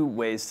a few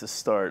ways to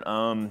start.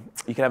 You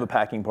could have a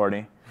packing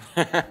party.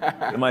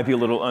 It might be a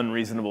little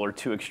unreasonable or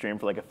too extreme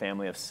for like a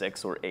family of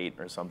 6 or 8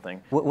 or something.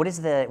 What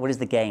is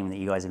the game that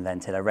you guys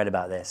invented? I read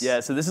about this. Yeah,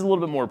 so this is a little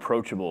bit more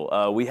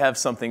approachable. We have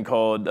something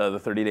called the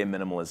 30-day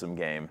minimalism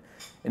game.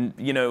 And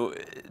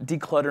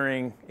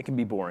decluttering, it can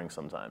be boring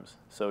sometimes.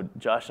 So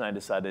Josh and I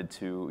decided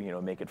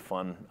to make it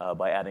fun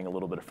by adding a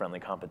little bit of friendly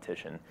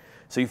competition.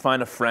 So you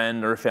find a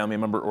friend or a family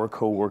member or a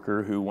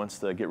coworker who wants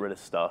to get rid of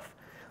stuff,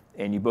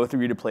 and you both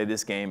agree to play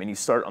this game, and you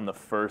start on the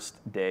first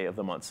day of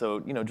the month. So,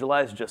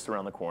 July is just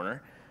around the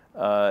corner.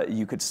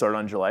 You could start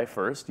on July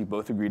 1st. You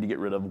both agree to get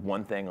rid of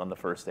one thing on the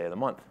first day of the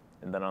month.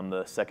 And then on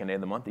the second day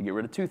of the month, you get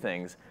rid of 2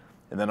 things.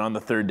 And then on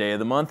the third day of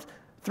the month,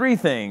 3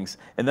 things.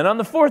 And then on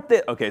the 4th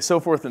day, okay, so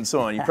forth and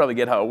so on. You probably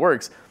get how it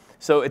works.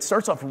 So it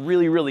starts off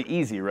really, really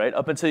easy, right?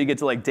 Up until you get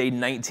to like day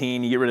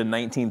 19, you get rid of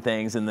 19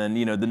 things. And then,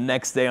 the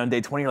next day on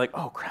day 20, you're like,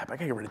 oh crap, I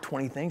gotta get rid of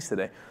 20 things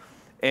today.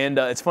 And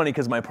it's funny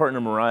because my partner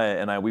Mariah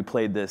and I, we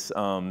played this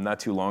not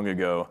too long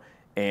ago.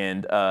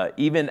 And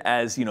even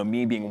as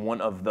me being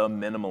one of the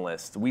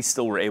minimalists, we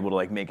still were able to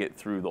like make it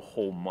through the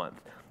whole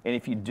month. And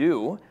if you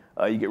do,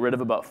 you get rid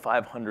of about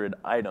 500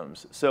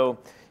 items. So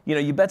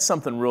you bet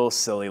something real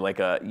silly like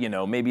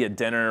maybe a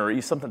dinner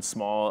or something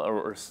small,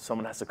 or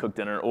someone has to cook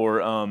dinner,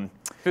 or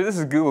Dude, this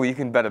is Google. You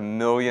can bet $1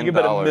 million. You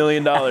can bet $1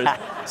 million.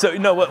 So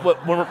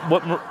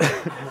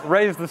what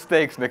raise the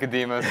stakes,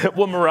 Nicodemus.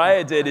 What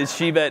Mariah did is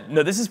she bet.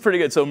 No, this is pretty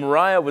good. So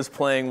Mariah was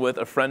playing with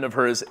a friend of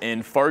hers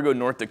in Fargo,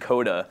 North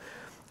Dakota,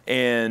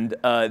 and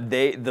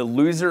the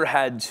loser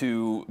had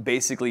to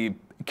basically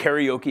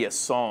karaoke a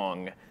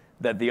song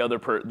that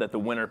the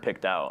winner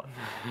picked out.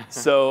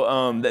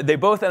 So they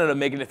both ended up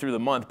making it through the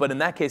month, but in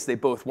that case they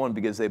both won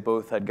because they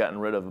both had gotten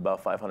rid of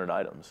about 500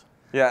 items.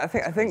 Yeah,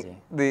 I think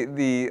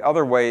the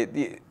other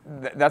way,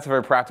 that's a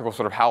very practical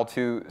sort of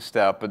how-to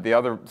step, but the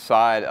other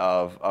side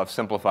of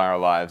simplifying our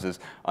lives is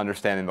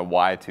understanding the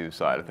why-to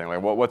side of things.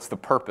 Like, what's the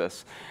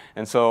purpose?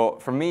 And so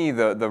for me,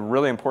 the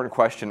really important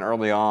question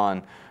early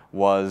on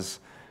was,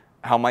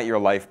 how might your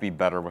life be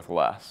better with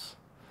less?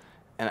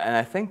 And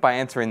I think by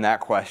answering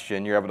that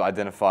question, you're able to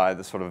identify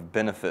the sort of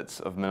benefits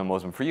of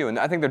minimalism for you. And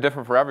I think they're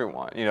different for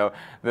everyone.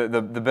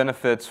 The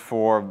benefits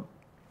for,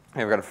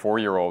 I've got a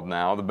 4-year-old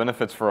now. The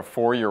benefits for a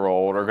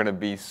 4-year-old are going to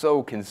be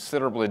so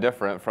considerably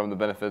different from the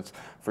benefits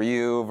for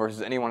you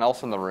versus anyone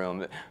else in the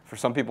room. For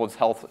some people, it's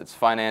health, it's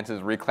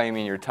finances,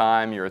 reclaiming your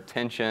time, your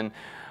attention.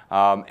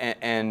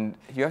 And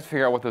you have to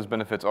figure out what those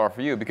benefits are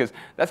for you, because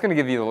that's going to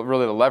give you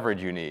really the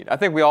leverage you need. I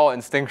think we all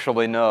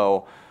instinctually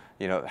know,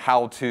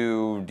 how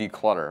to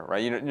declutter,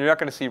 right? You're not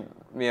going to see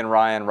me and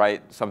Ryan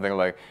write something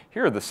like,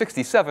 here are the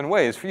 67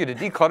 ways for you to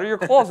declutter your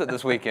closet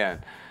this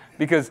weekend,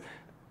 because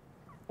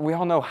we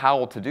all know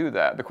how to do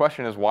that. The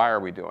question is, why are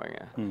we doing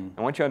it? And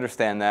once you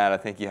understand that, I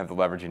think you have the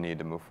leverage you need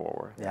to move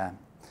forward. Yeah.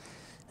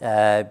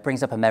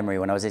 Brings up a memory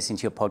when I was listening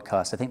to your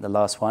podcast. I think the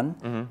last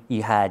one,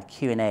 you had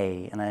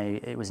Q&A, and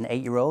it was an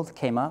 8-year-old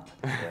came up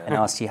and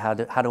asked you, how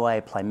do I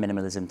apply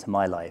minimalism to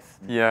my life?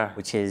 Yeah.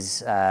 Which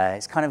is,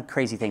 it's kind of a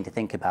crazy thing to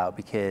think about,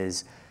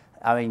 because,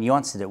 I mean, you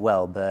answered it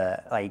well,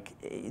 but like,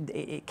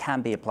 it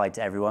can be applied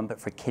to everyone, but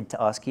for a kid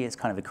to ask you, it's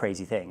kind of a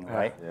crazy thing,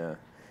 right?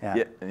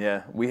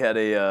 Yeah. We had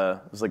it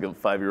was like a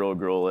 5-year-old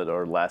girl at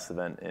our last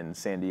event in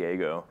San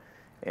Diego.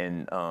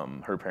 And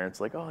her parents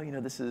were like, oh,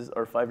 this is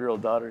our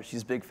 5-year-old daughter.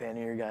 She's a big fan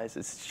of your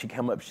guys. She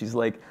came up, she's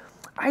like,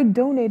 I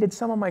donated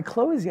some of my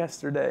clothes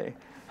yesterday.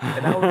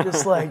 And I was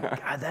just like,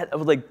 God, I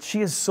was like,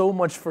 she is so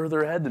much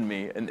further ahead than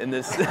me. And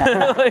this,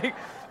 like,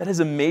 that is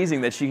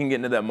amazing that she can get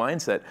into that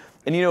mindset.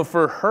 And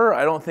for her,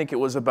 I don't think it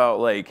was about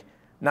like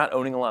not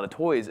owning a lot of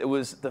toys. It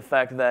was the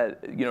fact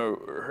that,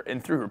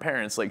 and through her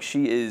parents, like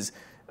she is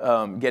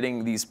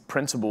getting these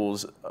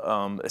principles,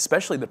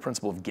 especially the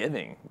principle of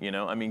giving.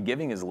 I mean,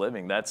 giving is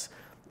living. That's,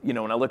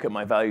 when I look at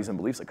my values and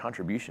beliefs, like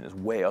contribution is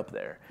way up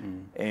there.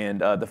 And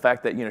the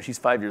fact that, she's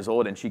 5 years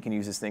old and she can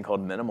use this thing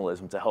called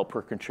minimalism to help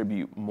her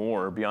contribute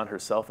more beyond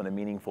herself in a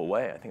meaningful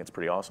way, I think it's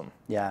pretty awesome.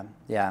 Yeah.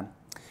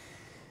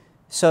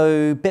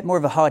 So a bit more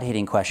of a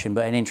hard-hitting question,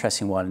 but an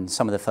interesting one.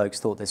 Some of the folks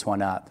thought this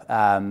one up.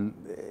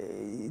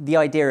 The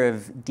idea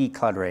of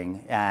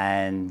decluttering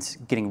and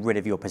getting rid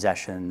of your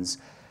possessions,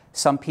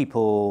 some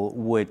people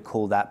would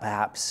call that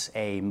perhaps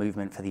a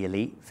movement for the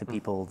elite, for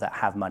people that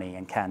have money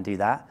and can do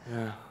that.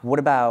 Yeah. What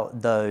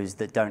about those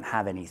that don't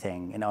have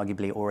anything and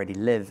arguably already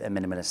live a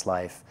minimalist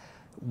life?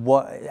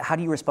 How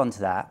do you respond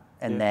to that?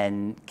 And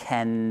then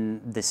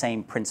can the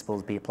same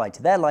principles be applied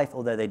to their life,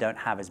 although they don't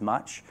have as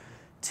much,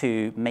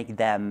 to make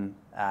them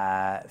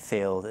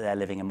feel that they're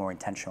living a more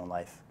intentional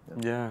life?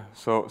 Yeah,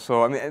 so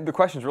I mean, the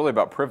question is really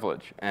about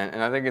privilege,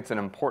 and I think it's an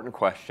important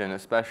question,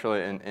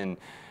 especially in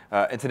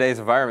today's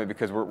environment,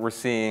 because we're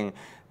seeing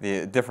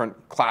the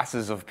different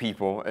classes of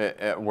people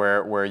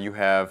where you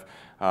have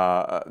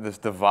this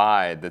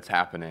divide that's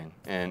happening,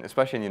 and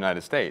especially in the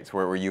United States,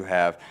 where you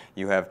have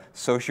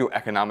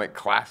socioeconomic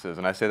classes,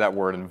 and I say that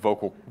word in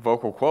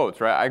vocal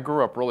quotes, right? I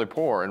grew up really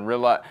poor and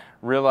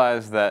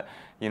realized that,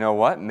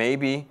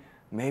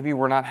 maybe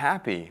we're not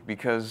happy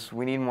because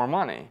we need more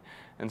money.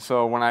 And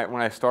so when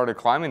I started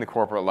climbing the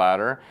corporate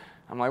ladder,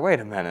 I'm like, wait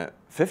a minute,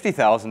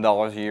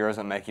 $50,000 a year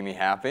isn't making me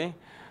happy.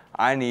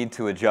 I need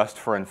to adjust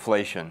for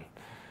inflation.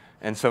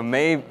 And so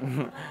maybe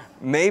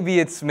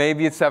it's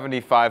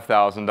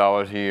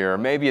 $75,000 a year,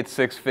 maybe it's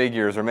 6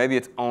 figures, or maybe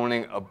it's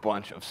owning a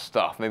bunch of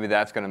stuff. Maybe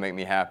that's going to make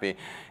me happy.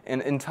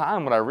 And in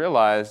time, what I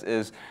realized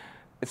is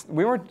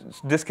we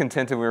weren't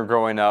discontented when we were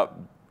growing up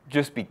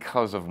just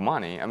because of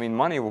money. I mean,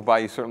 money will buy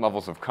you certain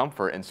levels of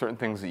comfort and certain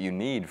things that you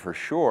need for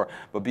sure,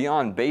 but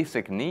beyond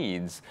basic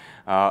needs,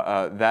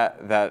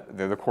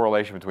 the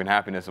correlation between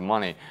happiness and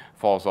money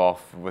falls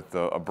off with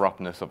the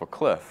abruptness of a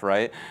cliff,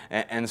 right?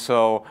 And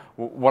so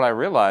what I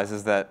realized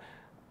is that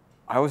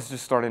I was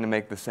just starting to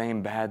make the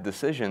same bad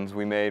decisions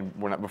we made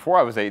before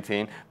I was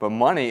 18, but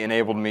money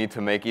enabled me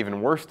to make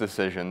even worse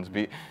decisions,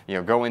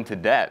 go into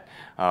debt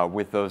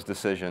with those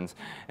decisions.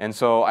 And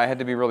so I had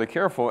to be really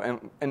careful.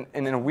 And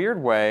in a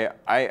weird way,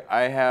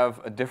 I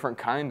have a different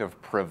kind of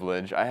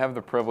privilege. I have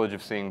the privilege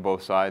of seeing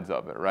both sides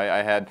of it, right?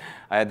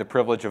 I had the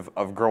privilege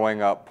of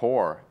growing up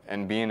poor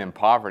and being in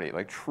poverty,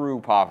 like true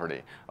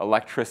poverty,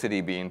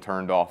 electricity being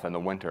turned off in the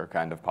winter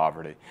kind of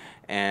poverty.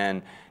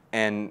 And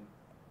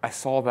I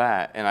saw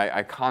that, and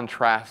I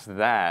contrast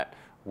that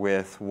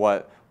with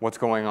what's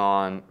going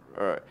on,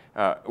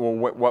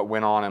 what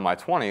went on in my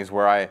 20s,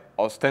 where I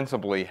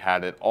ostensibly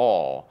had it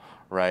all,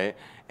 right,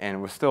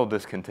 and was still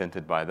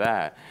discontented by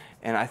that.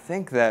 And I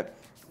think that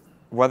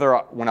whether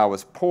when I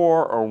was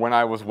poor or when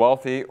I was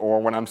wealthy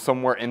or when I'm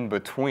somewhere in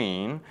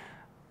between,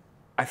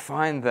 I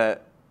find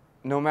that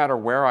no matter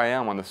where I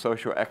am on the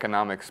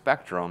socioeconomic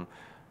spectrum,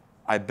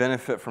 I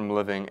benefit from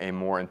living a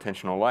more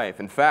intentional life.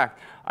 In fact,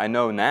 I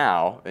know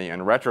now,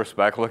 in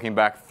retrospect, looking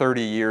back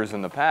 30 years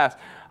in the past,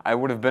 I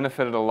would have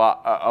benefited a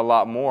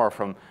lot more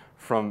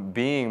from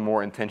being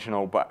more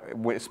intentional, but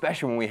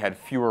especially when we had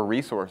fewer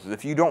resources.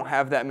 If you don't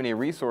have that many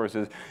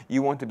resources,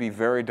 you want to be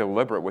very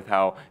deliberate with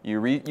how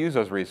you use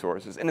those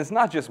resources. And it's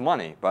not just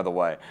money, by the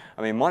way.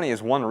 I mean, money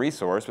is one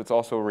resource, but it's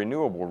also a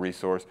renewable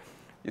resource.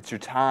 It's your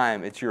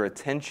time, it's your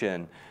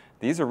attention.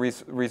 These are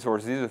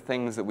resources, these are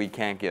things that we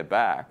can't get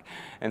back.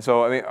 And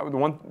so, I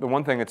mean, the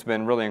one thing that's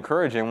been really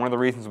encouraging, one of the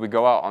reasons we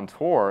go out on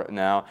tour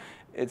now,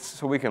 it's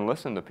so we can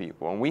listen to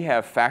people. And we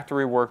have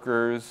factory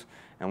workers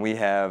and we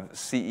have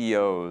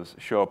CEOs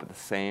show up at the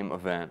same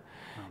event.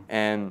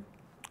 And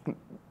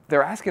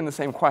they're asking the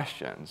same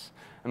questions.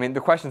 I mean,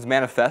 the questions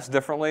manifest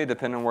differently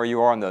depending on where you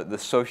are on the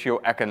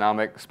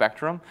socioeconomic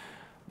spectrum,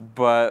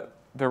 but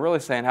they're really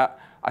saying,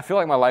 I feel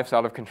like my life's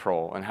out of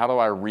control, and how do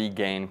I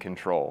regain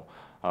control?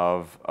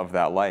 of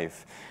that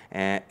life.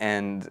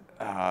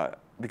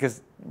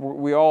 Because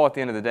we all, at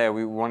the end of the day,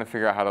 we want to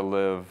figure out how to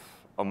live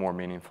a more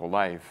meaningful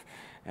life.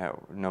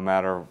 No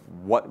matter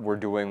what we're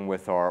doing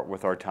with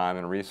our time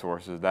and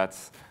resources,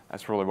 that's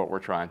really what we're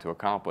trying to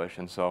accomplish.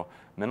 And so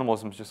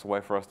minimalism is just a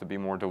way for us to be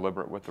more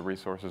deliberate with the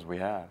resources we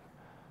have.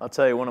 I'll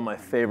tell you one of my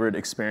favorite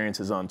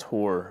experiences on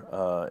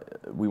tour.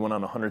 We went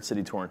on a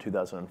 100-city tour in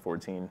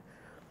 2014,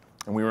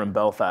 and we were in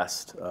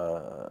Belfast,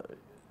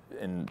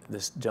 and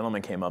this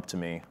gentleman came up to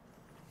me,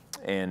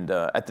 and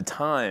at the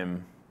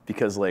time,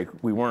 because like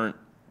we weren't,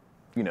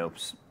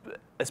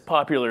 as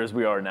popular as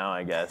we are now,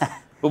 I guess,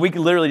 but we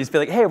could literally just be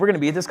like, hey, we're gonna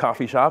be at this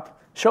coffee shop,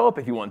 show up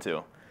if you want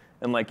to.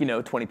 And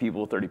 20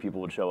 people, 30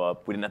 people would show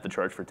up. We didn't have to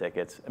charge for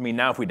tickets. I mean,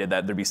 now if we did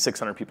that, there'd be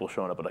 600 people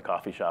showing up at a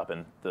coffee shop,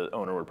 and the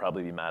owner would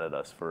probably be mad at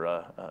us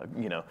for,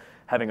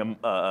 having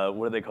a,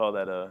 what do they call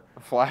that? A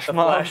flash mob.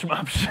 Flash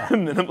mob show,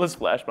 minimalist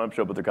flash mob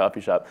show up at the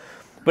coffee shop.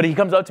 But he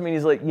comes up to me and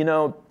he's like,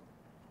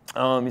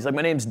 he's like,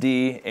 my name's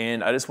D,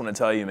 and I just want to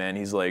tell you, man,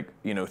 he's like,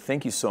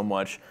 thank you so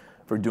much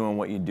for doing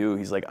what you do.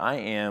 He's like,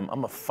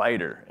 I'm a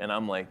fighter. And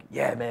I'm like,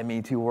 yeah, man,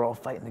 me too. We're all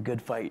fighting the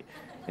good fight.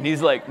 And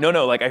he's like,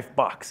 no, like I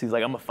box. He's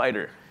like, I'm a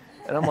fighter.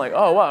 And I'm like,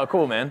 oh, wow,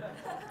 cool, man.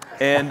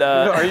 And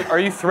are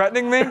you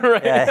threatening me?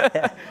 Right.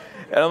 Yeah.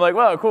 And I'm like,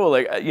 wow, cool.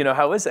 Like,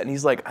 how is that? And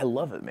he's like, I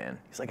love it, man.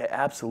 He's like, I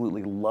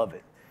absolutely love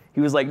it.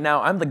 He was like,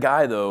 now I'm the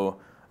guy though,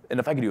 and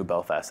if I could do a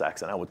Belfast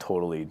accent, I would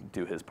totally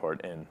do his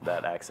part in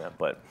that accent.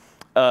 But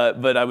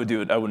I would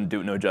do it. I wouldn't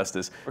do it no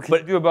justice.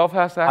 But you do a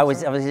Belfast accent? I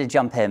was going to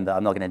jump in, but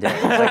I'm not going to do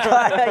it.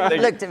 Like, he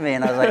looked at me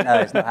and I was like, no,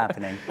 it's not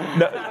happening.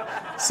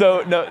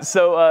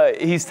 So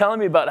he's telling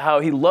me about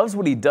how he loves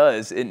what he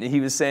does, and he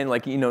was saying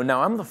like,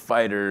 now I'm the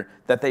fighter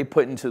that they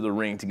put into the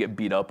ring to get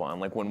beat up on.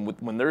 Like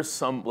when there's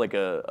some like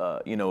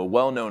a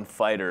well-known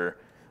fighter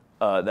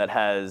that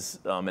has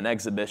an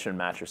exhibition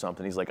match or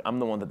something, he's like, I'm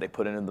the one that they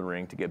put into the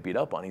ring to get beat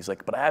up on. He's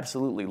like, but I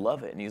absolutely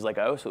love it. And he's like,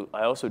 I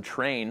also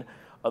train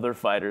other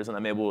fighters, and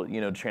I'm able,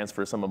 to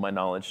transfer some of my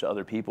knowledge to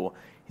other people.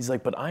 He's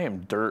like, but I am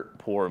dirt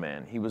poor,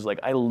 man. He was like,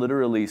 I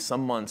literally,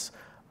 some months,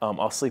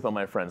 I'll sleep on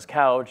my friend's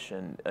couch,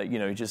 and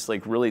just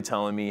like really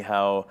telling me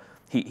how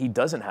he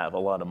doesn't have a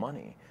lot of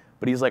money.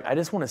 But he's like, I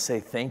just want to say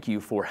thank you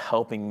for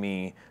helping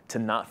me to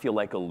not feel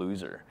like a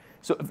loser.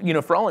 So,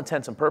 for all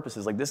intents and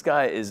purposes, like this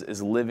guy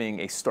is living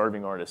a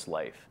starving artist's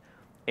life.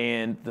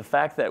 And the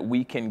fact that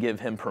we can give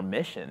him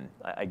permission,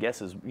 I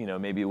guess is,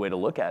 maybe a way to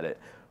look at it,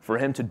 for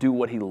him to do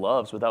what he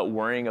loves without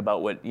worrying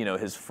about what,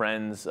 his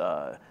friends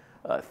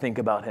think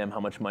about him, how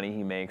much money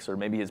he makes, or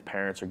maybe his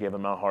parents are giving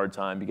him a hard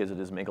time because he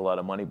doesn't make a lot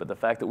of money. But the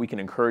fact that we can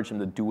encourage him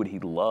to do what he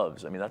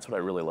loves, I mean, that's what I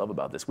really love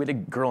about this. We had a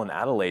girl in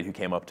Adelaide who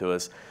came up to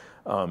us.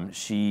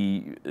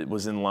 She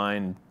was in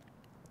line,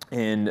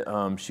 and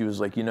she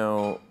was like,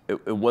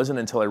 it wasn't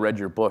until I read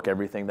your book,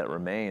 Everything That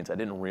Remains, I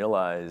didn't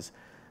realize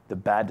the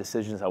bad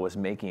decisions I was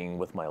making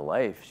with my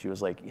life. She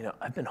was like,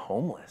 I've been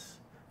homeless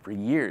for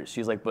years.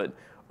 She's like, but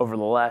over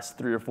the last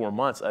 3 or 4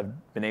 months,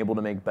 I've been able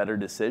to make better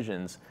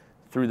decisions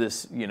through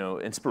this,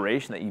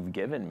 inspiration that you've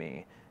given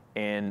me.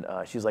 And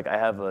she's like, I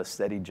have a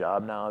steady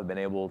job now. I've been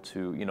able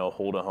to,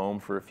 hold a home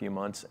for a few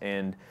months.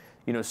 And,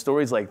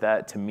 stories like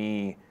that to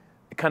me,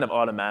 it kind of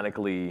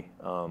automatically,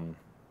 I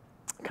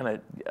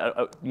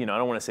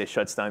don't want to say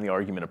shuts down the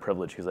argument of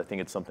privilege, because I think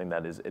it's something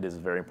that it is a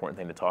very important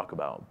thing to talk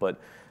about. But,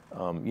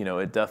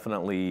 it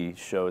definitely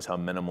shows how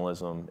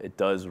minimalism, it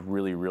does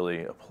really,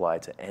 really apply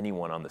to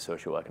anyone on the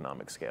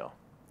socioeconomic scale.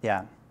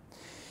 Yeah.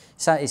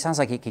 So it sounds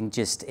like it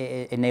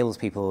enables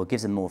people,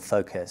 gives them more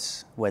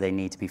focus where they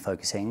need to be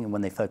focusing. And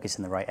when they focus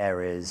in the right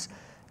areas,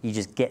 you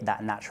just get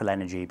that natural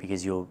energy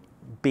because you're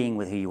being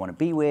with who you want to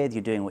be with,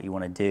 you're doing what you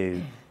want to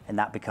do, and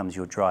that becomes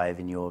your drive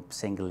and you're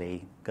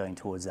singularly going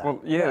towards that. Well,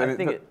 yeah,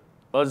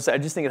 I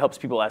just think it helps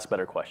people ask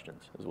better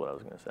questions, is what I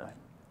was going to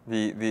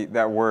say.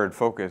 That word,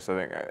 focus,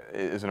 I think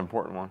is an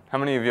important one. How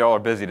many of y'all are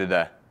busy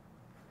today?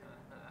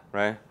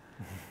 Right?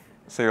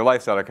 So your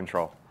life's out of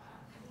control.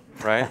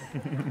 Right?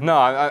 No,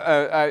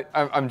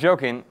 I'm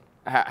joking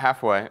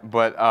halfway,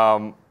 but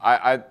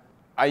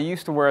I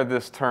used to wear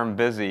this term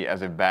busy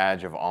as a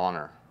badge of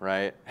honor,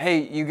 right? Hey,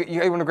 you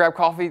want to grab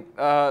coffee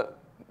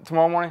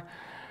tomorrow morning?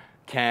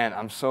 Can't,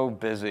 I'm so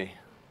busy.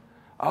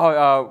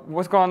 Oh,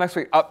 what's going on next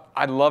week?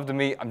 I'd love to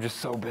meet, I'm just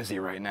so busy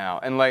right now.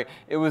 And like,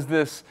 it was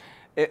this,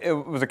 it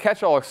was a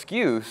catch-all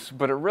excuse,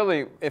 but it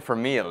really, for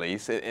me at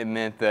least, it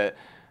meant that,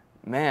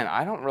 man,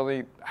 I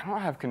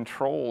don't have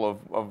control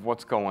of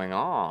what's going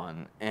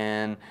on.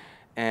 And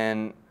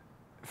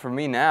for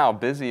me now,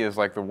 busy is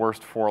like the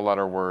worst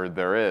 4-letter word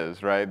there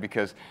is, right?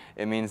 Because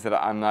it means that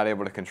I'm not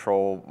able to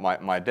control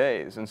my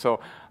days. And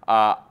so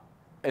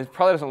it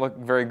probably doesn't look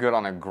very good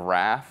on a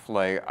graph.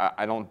 Like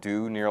I don't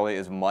do nearly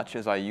as much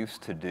as I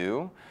used to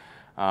do.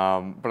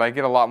 But I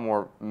get a lot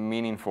more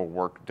meaningful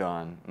work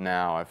done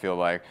now, I feel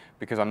like,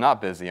 because I'm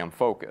not busy, I'm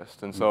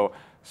focused. And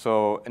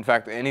so in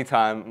fact,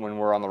 anytime when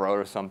we're on the road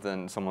or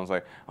something, someone's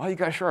like, oh, you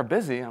guys sure are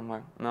busy. I'm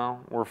like, no,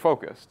 we're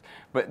focused.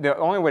 But the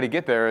only way to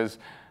get there is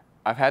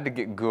I've had to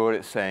get good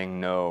at saying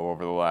no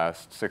over the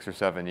last 6 or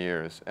 7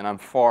 years, and I'm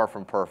far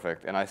from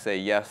perfect, and I say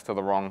yes to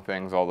the wrong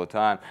things all the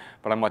time,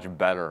 but I'm much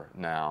better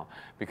now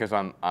because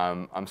I'm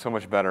so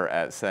much better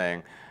at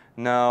saying,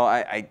 no,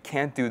 I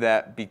can't do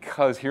that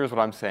because here's what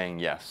I'm saying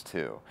yes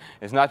to.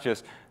 It's not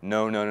just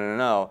no, no, no, no,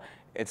 no.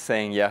 It's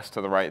saying yes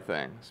to the right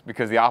things,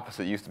 because the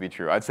opposite used to be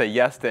true. I'd say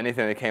yes to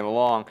anything that came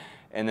along,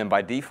 and then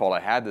by default I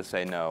had to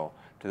say no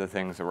to the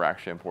things that were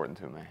actually important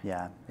to me.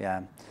 Yeah,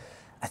 yeah.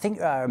 I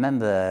think I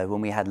remember when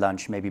we had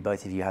lunch, maybe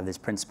both of you have this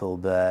principle,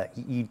 but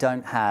you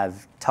don't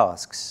have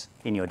tasks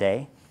in your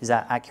day. Is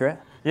that accurate?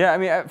 Yeah, I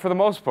mean, for the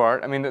most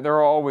part, I mean, there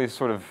are always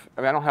sort of,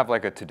 I mean, I don't have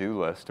like a to-do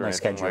list or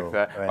anything schedule, like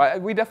that.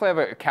 right. We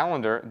definitely have a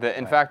calendar that,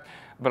 in fact,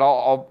 but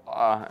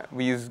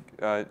we use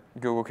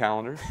Google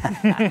Calendars.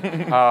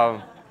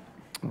 And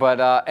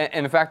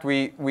in fact,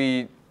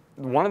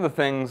 one of the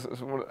things,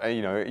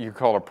 you know, you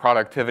call it a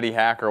productivity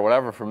hack or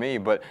whatever for me,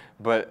 but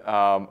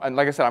and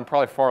like I said, I'm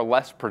probably far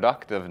less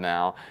productive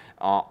now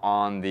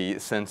on the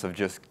sense of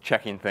just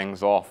checking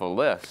things off a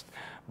list.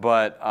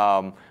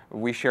 But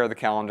we share the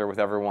calendar with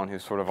everyone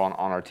who's sort of on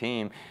our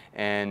team,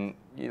 and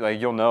like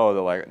you'll know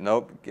that like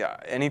nope,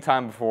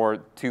 anytime before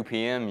 2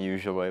 p.m.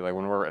 usually, like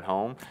when we're at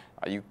home,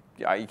 you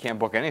can't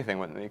book anything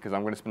with me because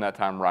I'm going to spend that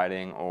time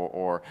writing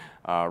or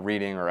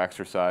reading or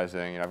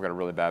exercising. You know, I've got a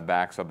really bad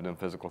back, so I've been doing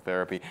physical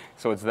therapy.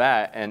 So it's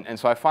that, and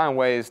so I find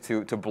ways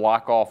to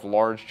block off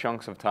large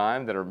chunks of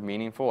time that are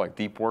meaningful, like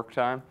deep work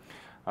time,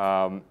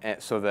 and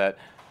so that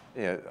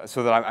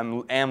I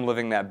am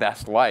living that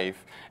best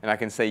life, and I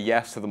can say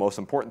yes to the most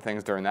important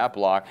things during that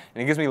block.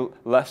 And it gives me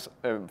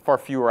far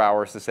fewer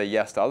hours to say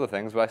yes to other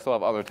things, but I still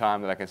have other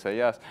time that I can say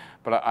yes.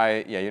 But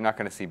you're not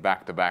going to see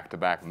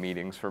back-to-back-to-back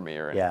meetings for me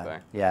or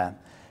anything. Yeah.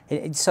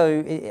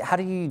 So how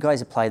do you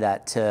guys apply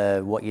that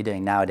to what you're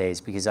doing nowadays?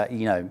 Because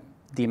you know,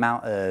 the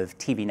amount of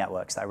TV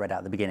networks that I read out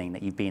at the beginning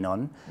that you've been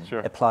on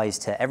applies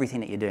to everything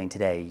that you're doing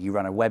today. You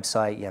run a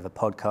website, you have a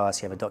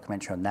podcast, you have a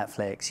documentary on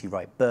Netflix, you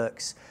write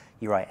books,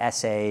 you write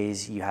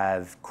essays, you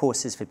have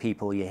courses for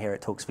people, you're here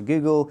at Talks for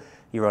Google,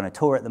 you're on a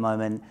tour at the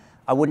moment.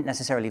 I wouldn't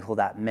necessarily call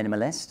that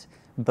minimalist,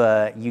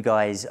 but you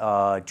guys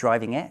are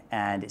driving it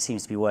and it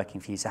seems to be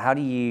working for you. So how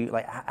do you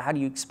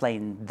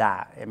explain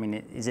that? I mean,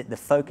 is it the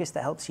focus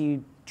that helps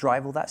you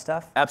drive all that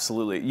stuff?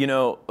 Absolutely. You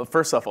know,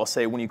 first off, I'll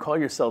say when you call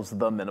yourselves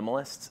the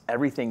minimalists,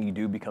 everything you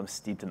do becomes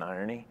steeped in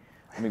irony.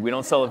 I mean, we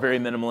don't sell a very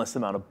minimalist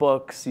amount of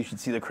books. You should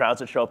see the crowds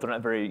that show up. They're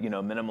not very,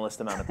 minimalist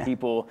amount of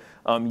people.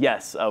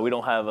 Yes, we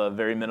don't have a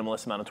very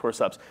minimalist amount of tour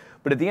stops.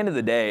 But at the end of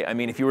the day, I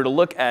mean, if you were to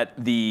look at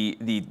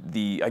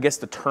I guess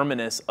the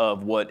terminus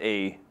of what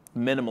a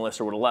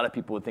minimalist or what a lot of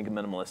people would think a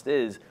minimalist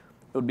is, it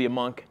would be a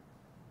monk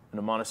in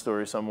a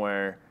monastery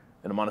somewhere,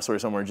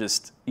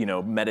 just,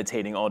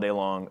 meditating all day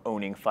long,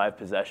 owning 5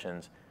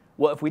 possessions.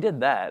 Well, if we did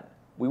that,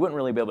 we wouldn't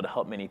really be able to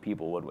help many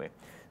people, would we?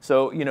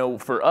 So,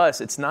 for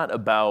us, it's not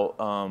about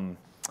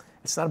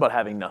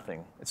having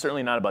nothing. It's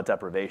certainly not about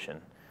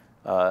deprivation.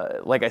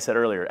 Like I said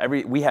earlier,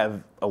 we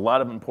have a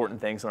lot of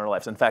important things in our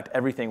lives. In fact,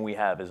 everything we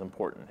have is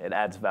important. It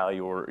adds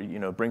value, or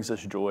brings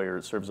us joy, or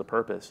it serves a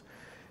purpose.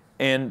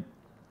 And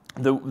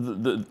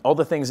all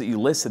the things that you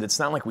listed, it's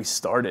not like we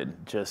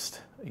started just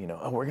we're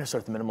going to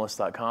start the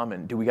Minimalists.com,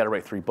 and we got to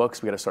write 3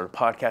 books, we got to start a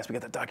podcast, we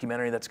got that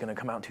documentary that's going to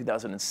come out in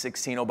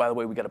 2016. Oh, by the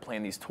way, we got to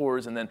plan these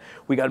tours, and then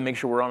we got to make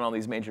sure we're on all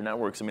these major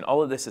networks. I mean, all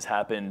of this has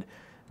happened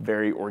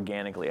very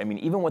organically. I mean,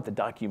 even with the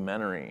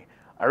documentary,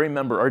 I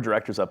remember our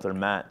director's up there,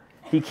 Matt.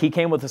 He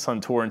came with us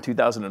on tour in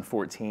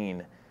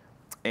 2014,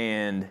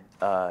 and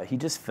he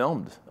just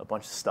filmed a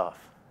bunch of stuff,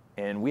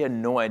 and we had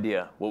no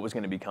idea what was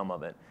going to become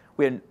of it.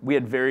 We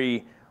had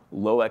very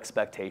low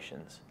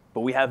expectations,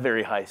 but we have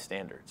very high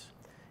standards.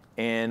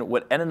 And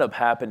what ended up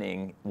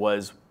happening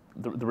was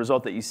the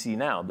result that you see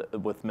now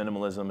with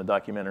minimalism, a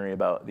documentary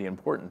about the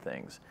important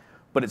things.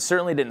 But it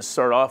certainly didn't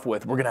start off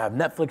with, we're going to have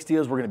Netflix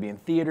deals, we're going to be in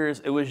theaters.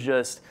 It was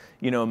just,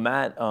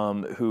 Matt,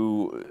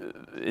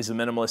 who is a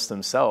minimalist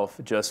himself,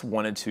 just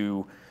wanted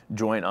to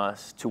join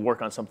us to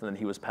work on something that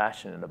he was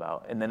passionate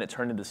about. And then it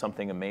turned into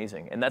something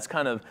amazing. And that's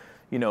kind of,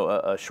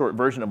 a short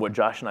version of what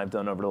Josh and I have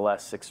done over the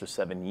last 6 or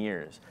 7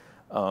 years.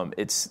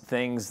 It's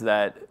things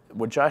that,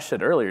 what Josh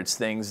said earlier, it's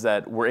things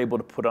that we're able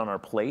to put on our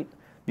plate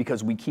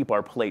because we keep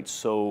our plate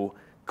so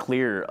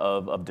clear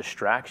of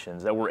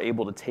distractions that we're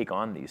able to take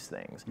on these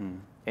things.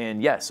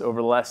 And yes,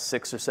 over the last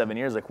 6 or 7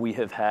 years, like, we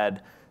have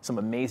had some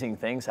amazing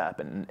things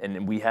happen,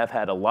 and we have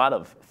had a lot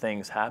of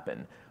things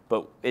happen,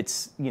 but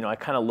it's, I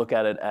kind of look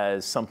at it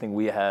as something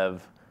we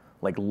have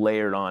like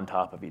layered on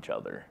top of each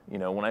other.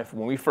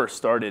 When we first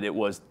started, it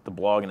was the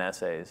blog and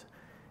essays.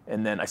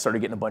 And then I started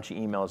getting a bunch of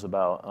emails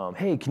about,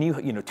 hey, can you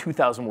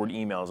 2,000-word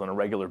emails on a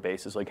regular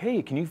basis, like,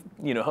 hey, can you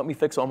help me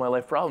fix all my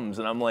life problems?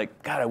 And I'm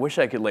like, God, I wish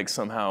I could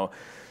somehow,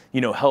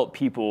 help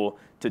people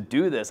to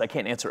do this. I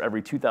can't answer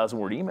every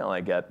 2,000-word email I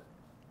get.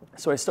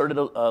 So I started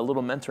a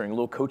little mentoring, a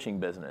little coaching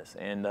business.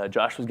 And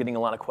Josh was getting a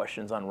lot of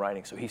questions on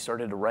writing, so he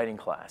started a writing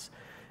class.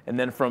 And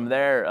then from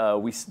there,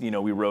 we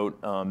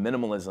wrote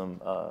Minimalism,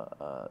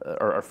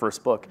 our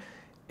first book.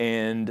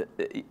 And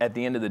at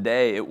the end of the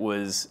day, it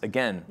was,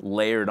 again,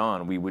 layered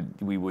on. We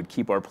would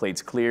keep our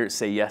plates clear,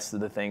 say yes to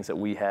the things that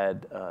we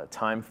had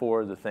time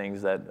for, the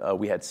things that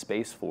we had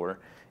space for.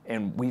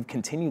 And we've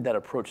continued that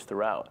approach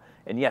throughout.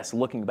 And yes,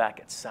 looking back,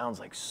 it sounds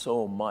like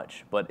so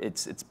much, but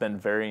it's been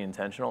very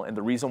intentional. And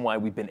the reason why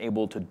we've been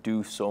able to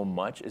do so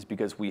much is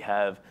because we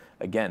have,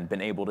 again,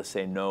 been able to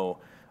say no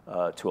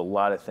to a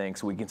lot of things,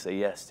 so we can say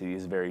yes to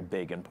these very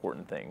big,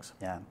 important things.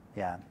 Yeah,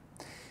 yeah.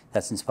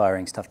 That's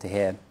inspiring stuff to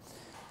hear.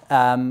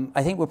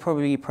 I think we're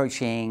probably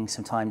approaching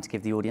some time to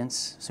give the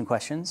audience some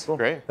questions. Cool.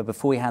 Great. But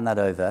before we hand that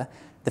over,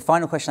 the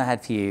final question I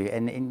had for you,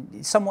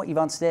 and somewhat you've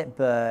answered it,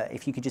 but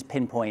if you could just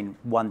pinpoint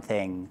one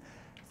thing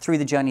through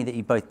the journey that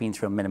you've both been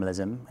through on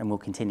minimalism and will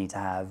continue to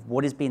have,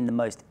 what has been the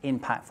most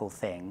impactful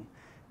thing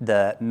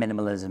that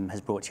minimalism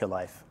has brought to your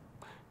life?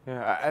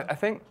 Yeah, I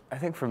think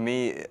for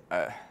me,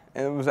 and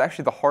it was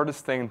actually the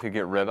hardest thing to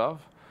get rid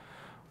of,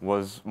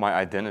 was my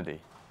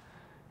identity.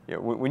 Yeah,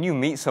 when you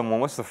meet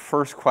someone, what's the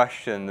first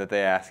question that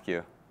they ask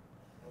you?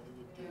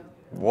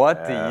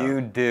 What do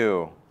you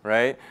do?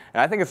 Right?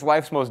 And I think it's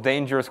life's most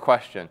dangerous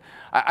question.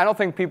 I don't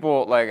think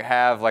people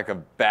have a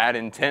bad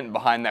intent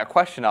behind that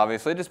question,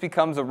 obviously. It just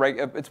becomes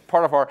it's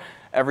part of our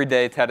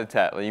everyday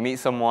tete-a-tete. You meet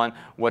someone,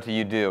 what do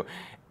you do?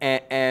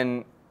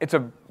 And it's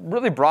a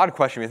really broad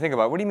question when you think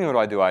about it. What do you mean,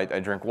 what do? I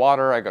drink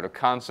water, I go to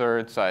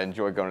concerts, I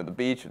enjoy going to the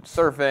beach and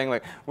surfing.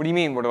 What do you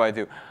mean, what do I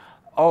do?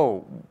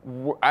 Oh,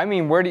 I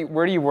mean, where do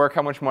you work?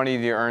 How much money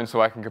do you earn so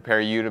I can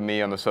compare you to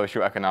me on the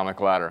socioeconomic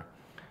ladder?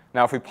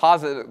 Now, if we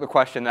posit the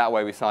question that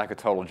way, we sound like a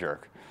total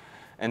jerk.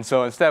 And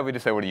so instead, we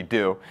just say, what do you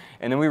do?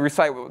 And then we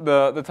recite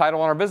the title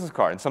on our business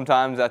card. And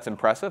sometimes that's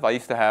impressive. I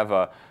used to have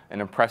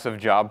an impressive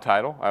job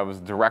title. I was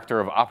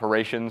director of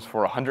operations for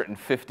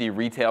 150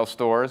 retail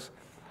stores,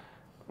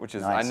 which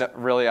is nice.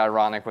 Really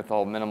ironic with the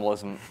whole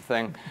minimalism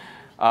thing.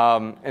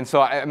 And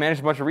so I managed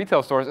a bunch of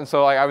retail stores. And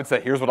so I would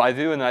say, here's what I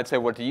do. And then I'd say,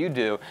 what do you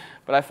do?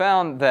 But I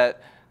found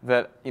that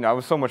I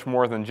was so much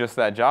more than just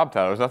that job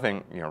title. There's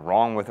nothing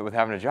wrong with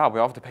having a job. We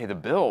all have to pay the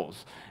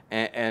bills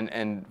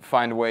and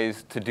find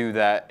ways to do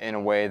that in a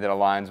way that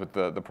aligns with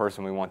the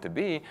person we want to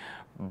be.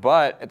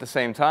 But at the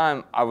same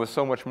time, I was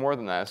so much more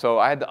than that. So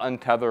I had to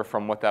untether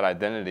from what that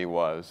identity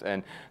was.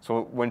 And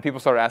so when people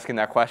started asking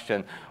that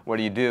question, what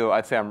do you do?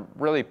 I'd say I'm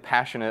really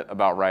passionate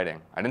about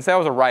writing. I didn't say I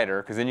was a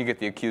writer, because then you get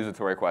the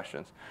accusatory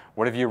questions.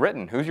 What have you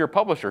written? Who's your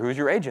publisher? Who's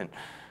your agent?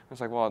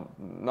 It's like, well,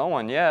 no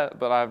one yet,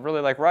 but I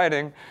really like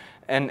writing.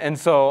 And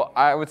so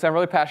I would say I'm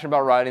really passionate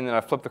about writing, then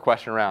I flip the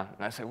question around.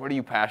 And I say, what are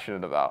you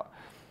passionate about?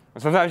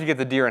 And sometimes you get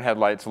the deer in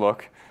headlights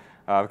look,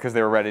 because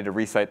they were ready to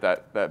recite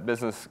that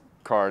business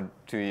card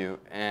to you.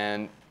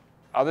 And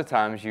other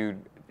times it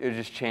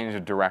just changed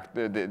the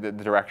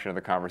direction of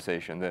the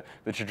conversation.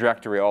 The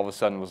trajectory all of a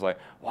sudden was like,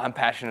 well, I'm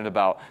passionate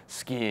about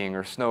skiing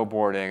or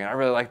snowboarding, and I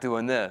really like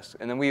doing this.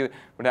 And then we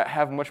would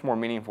have much more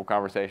meaningful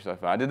conversations, I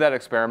found. I did that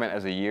experiment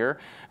as a year,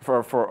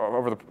 for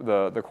over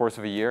the course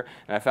of a year,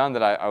 and I found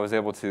that I was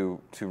able to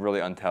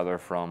really untether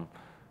from,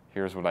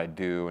 here's what I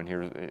do,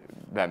 and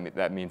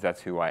that means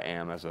that's who I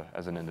am as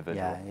an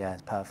individual. Yeah,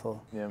 it's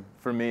powerful. Yeah,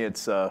 for me,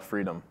 it's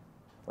freedom.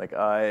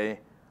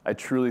 I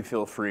truly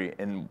feel free,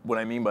 and what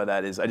I mean by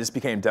that is I just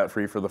became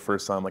debt-free for the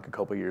first time a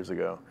couple years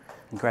ago.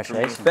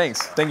 Congratulations.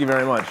 Thanks. Thank you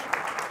very much.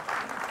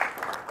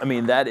 I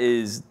mean,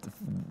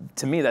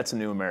 to me, that's a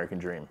new American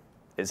dream,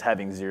 is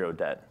having zero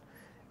debt.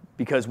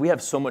 Because we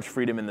have so much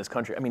freedom in this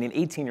country. I mean, an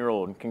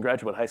 18-year-old can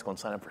graduate high school and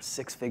sign up for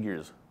 6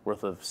 figures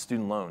worth of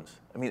student loans.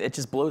 I mean, it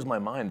just blows my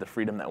mind, the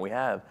freedom that we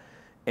have.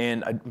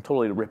 And I'm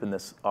totally ripping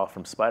this off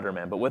from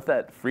Spider-Man, but with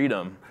that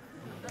freedom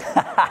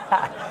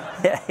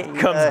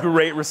comes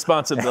great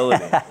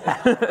responsibility.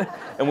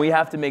 And we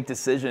have to make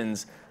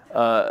decisions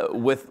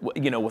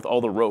with all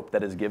the rope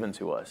that is given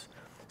to us.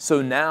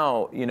 So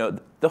now,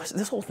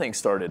 this whole thing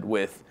started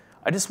with,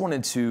 I just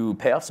wanted to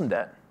pay off some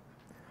debt.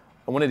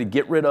 I wanted to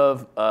get rid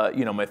of,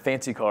 my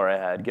fancy car I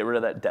had, get rid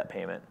of that debt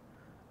payment.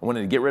 I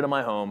wanted to get rid of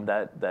my home,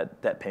 that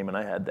debt payment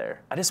I had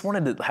there. I just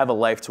wanted to have a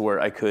life to where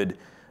I could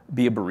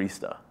be a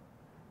barista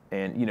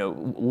and,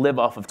 live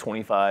off of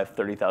 $25,000,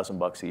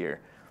 $30,000 a year.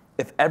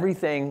 If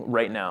everything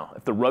right now,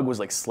 if the rug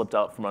was slipped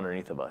out from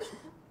underneath of us,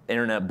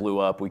 internet blew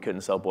up, we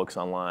couldn't sell books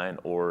online,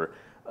 or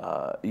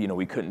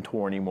we couldn't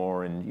tour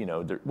anymore,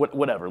 and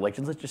whatever. Let's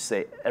just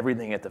say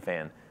everything hit the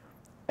fan.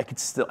 I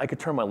could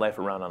turn my life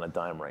around on a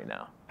dime right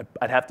now.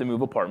 I'd have to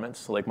move apartments.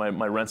 So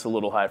my rent's a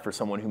little high for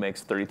someone who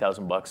makes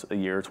 $30,000 a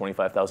year,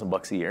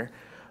 $25,000 a year.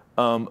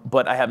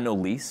 But I have no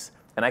lease,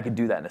 and I could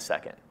do that in a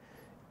second.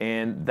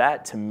 And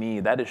that, to me,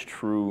 that is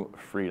true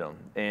freedom.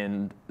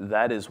 And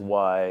that is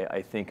why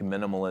I think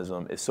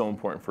minimalism is so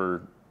important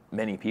for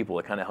many people.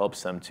 It kind of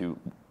helps them to,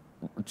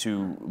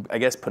 I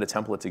guess, put a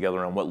template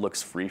together on what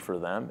looks free for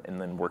them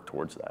and then work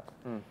towards that.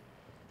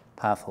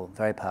 Powerful,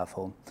 very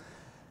powerful.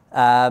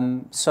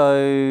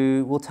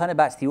 So we'll turn it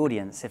back to the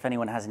audience if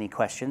anyone has any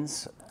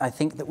questions. I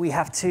think that we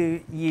have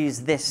to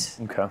use this.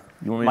 Okay.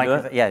 You want me to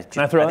do it? Yeah.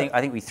 Can I throw it?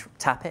 I think we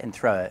tap it and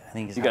throw it. I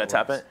think is you how got to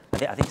tap works.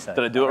 it? I think so.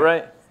 Did I do it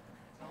right?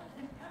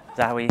 Is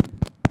that how we?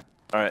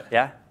 All right.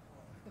 Yeah.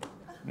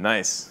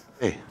 Nice.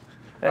 Hey,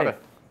 Hey.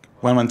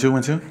 1, 1, 2,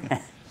 1, 2.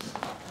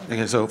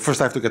 Okay, so first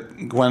I have to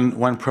get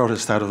one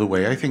protest out of the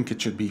way. I think it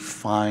should be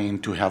fine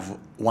to have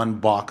one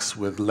box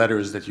with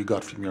letters that you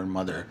got from your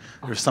mother.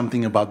 There's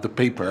something about the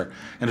paper,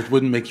 and it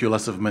wouldn't make you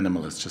less of a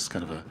minimalist. Just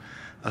kind of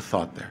a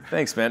thought there.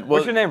 Thanks, man.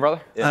 What's your name,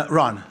 brother?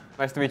 Ron.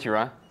 Nice to meet you,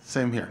 Ron.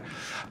 Same here.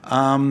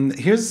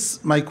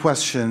 Here's my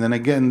question, and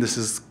again, this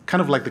is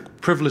kind of like the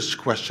privileged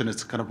question.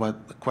 It's kind of a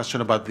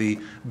question about the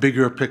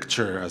bigger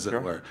picture, as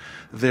it were.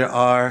 There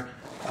are,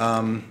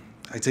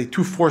 I'd say,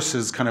 two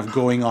forces kind of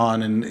going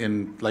on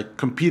in like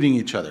competing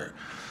each other.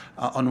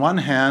 On one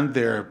hand,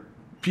 there are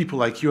people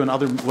like you and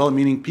other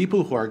well-meaning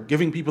people who are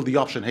giving people the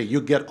option, hey,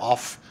 you get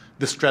off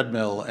this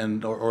treadmill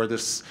and or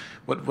this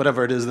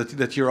whatever it is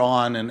that you're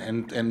on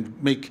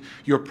and make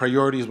your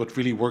priorities what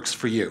really works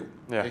for you.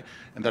 Yeah. Okay?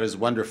 And that is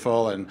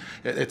wonderful, and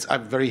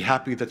I'm very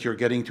happy that you're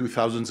getting to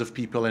thousands of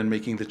people and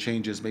making the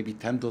changes, maybe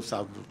tens of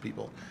thousands of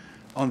people.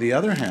 On the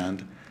other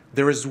hand,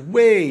 there is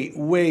way,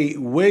 way,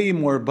 way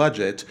more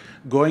budget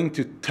going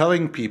to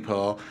telling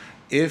people,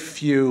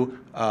 if you,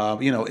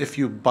 if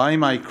you buy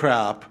my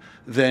crap,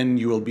 then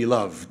you will be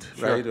loved,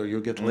 right? Or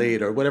you'll get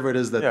laid, or whatever it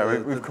is that.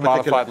 Yeah, we've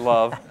commodified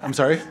love. I'm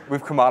sorry?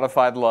 We've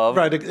commodified love.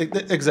 Right,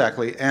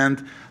 exactly.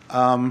 And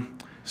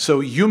so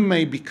you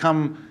may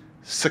become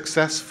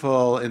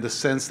successful in the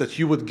sense that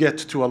you would get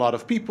to a lot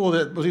of people,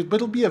 but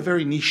it'll be a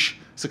very niche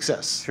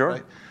success. Sure.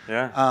 Right?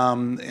 Yeah.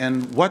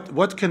 And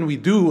what can we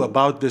do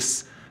about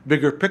this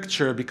bigger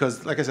picture?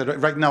 Because, like I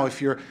said, right now,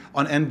 if you're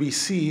on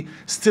NBC,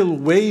 still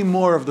way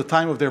more of the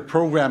time of their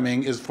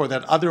programming is for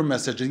that other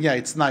message. And yeah,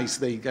 it's nice.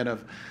 They kind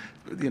of,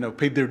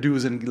 paid their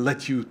dues and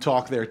let you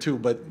talk there too.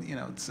 But,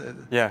 it's...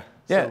 Yeah.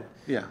 So,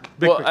 yeah.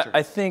 Big picture.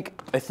 I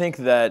think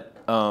that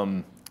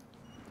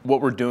what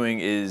we're doing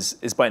is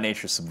by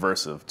nature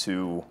subversive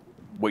to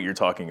what you're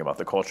talking about,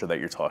 the culture that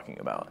you're talking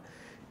about.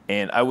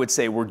 And I would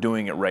say we're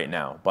doing it right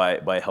now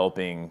by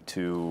helping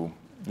to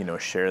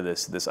share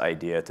this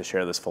idea, to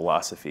share this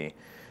philosophy.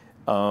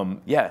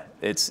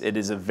 It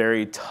is a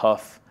very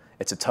tough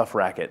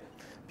racket,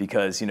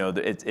 because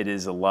it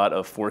is a lot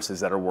of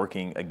forces that are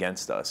working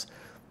against us.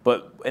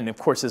 And of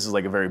course, this is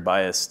like a very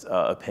biased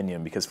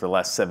opinion, because for the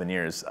last 7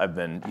 years I've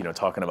been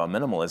talking about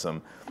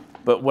minimalism.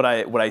 But what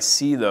I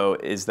see though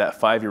is that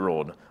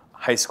 5-year-old,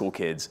 high school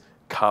kids,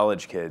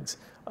 college kids,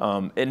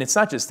 and it's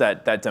not just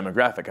that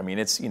demographic. I mean,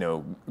 it's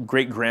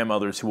great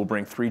grandmothers who will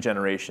bring 3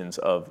 generations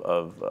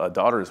of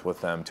daughters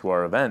with them to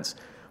our events.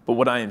 But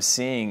what I am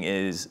seeing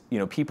is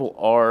people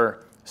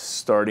are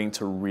starting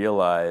to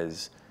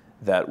realize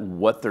that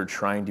what they're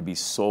trying to be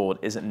sold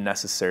isn't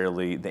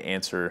necessarily the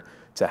answer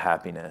to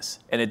happiness.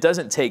 And it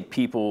doesn't take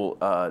people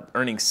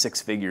earning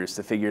 6 figures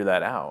to figure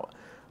that out.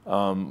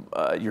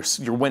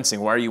 You're wincing.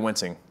 Why are you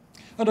wincing?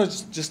 No,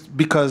 it's just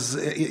because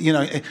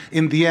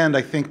in the end,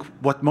 I think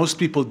what most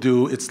people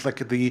do, it's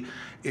like the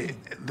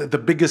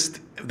biggest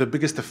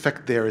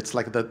effect there. It's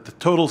like the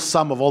total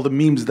sum of all the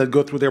memes that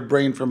go through their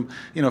brain from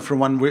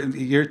one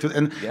year to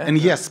and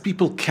yes,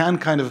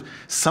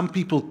 some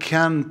people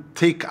can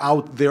take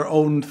out their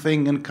own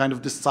thing and kind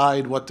of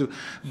decide what to.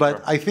 But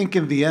sure. I think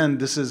in the end,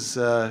 this is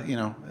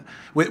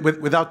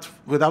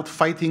without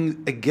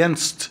fighting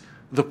against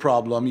the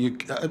problem,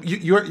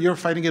 you're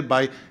fighting it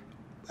by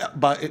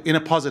in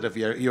a positive.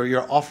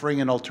 You're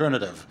offering an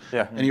alternative,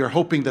 and you're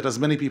hoping that as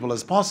many people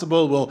as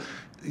possible will,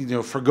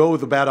 forgo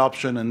the bad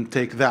option and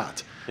take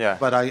that. Yeah.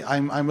 But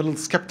I'm a little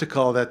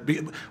skeptical that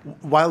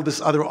while this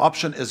other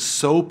option is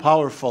so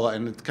powerful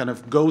and it kind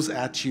of goes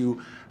at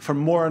you from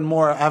more and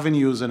more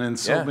avenues and in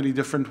so many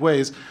different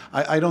ways,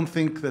 I don't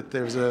think that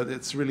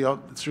it's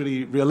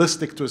really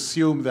realistic to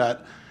assume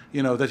that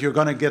that you're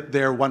going to get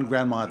there one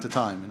grandma at a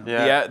time.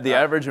 The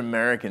average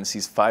American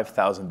sees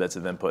 5,000 bits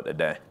of input a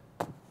day.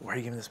 Why are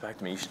you giving this back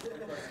to me?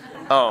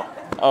 Oh,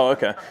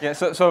 okay. Yeah.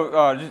 So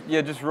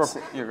just real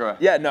quick. Yeah, go ahead.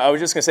 Yeah, no, I was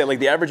just gonna say, like,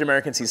 the average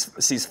American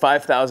sees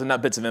 5,000,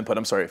 not bits of input.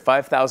 I'm sorry,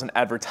 5,000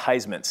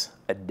 advertisements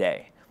a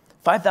day.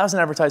 5,000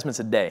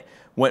 advertisements a day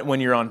when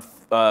you're on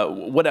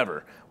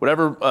whatever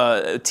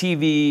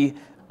TV.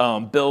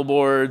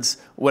 Billboards,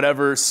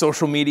 whatever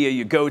social media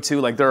you go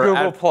to, like there are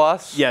Google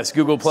Plus. Yes,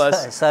 Google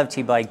Plus. Served to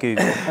you by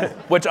Google.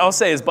 Which I'll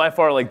say is by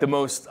far like the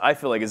most, I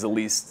feel like, is the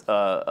least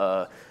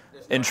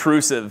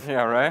intrusive.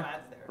 Yeah, right.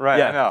 Right.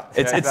 Yeah, I know.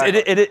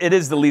 It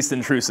is the least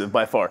intrusive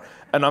by far,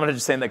 and I'm not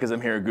just saying that because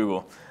I'm here at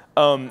Google.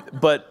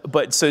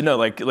 But so no,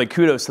 like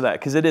kudos to that,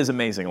 because it is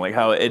amazing, like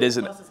how it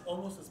isn't. Plus, it's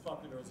almost as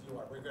popular as you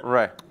are. We're good.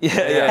 Right.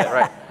 Yeah.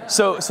 Right.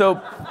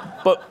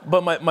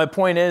 But my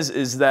point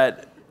is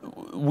that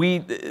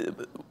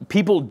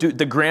people do,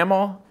 the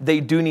grandma, they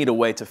do need a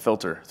way to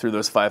filter through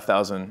those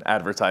 5,000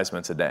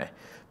 advertisements a day.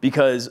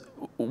 Because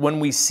when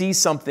we see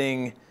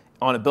something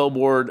on a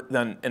billboard,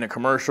 then in a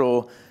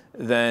commercial,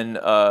 then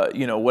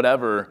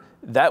whatever,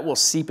 that will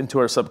seep into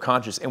our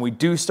subconscious, and we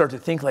do start to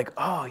think like,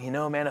 oh,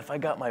 man, if I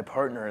got my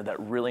partner that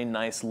really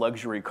nice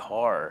luxury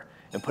car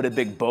and put a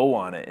big bow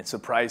on it and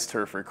surprised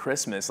her for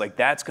Christmas, like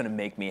that's gonna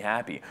make me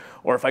happy.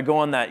 Or if I go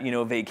on that,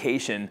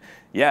 vacation,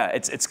 yeah,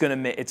 it's gonna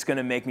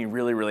make me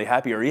really, really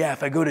happy. Or yeah,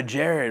 if I go to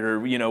Jared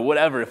or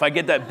whatever, if I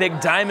get that big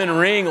diamond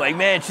ring, like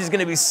man, she's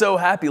gonna be so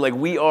happy. Like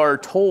we are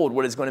told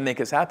what is gonna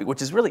make us happy,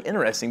 which is really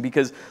interesting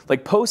because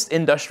like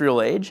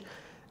post-industrial age,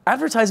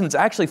 advertisements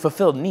actually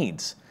fulfilled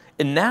needs.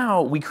 And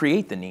now we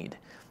create the need.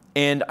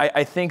 And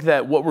I think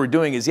that what we're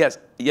doing is, yes,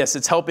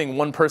 it's helping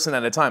one person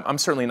at a time. I'm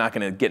certainly not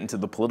going to get into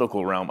the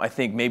political realm. I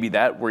think maybe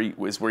that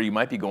is where you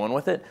might be going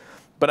with it.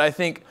 But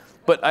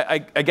I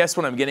guess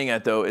what I'm getting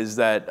at though is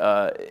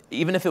that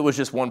even if it was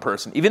just one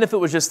person, even if it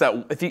was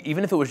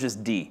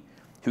just D,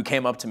 who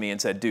came up to me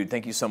and said, "Dude,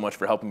 thank you so much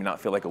for helping me not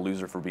feel like a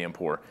loser for being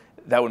poor,"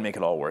 that would make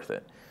it all worth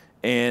it.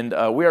 And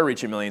we are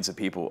reaching millions of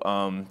people.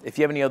 If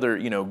you have any other,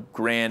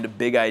 grand,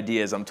 big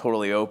ideas, I'm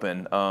totally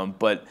open.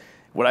 But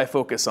what I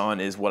focus on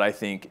is what I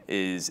think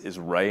is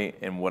right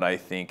and what I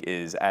think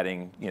is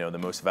adding, the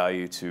most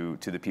value to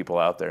the people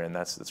out there, and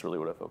that's really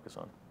what I focus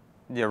on.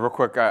 Yeah, real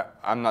quick,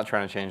 I'm not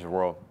trying to change the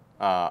world.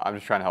 I'm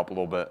just trying to help a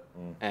little bit.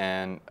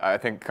 And I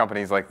think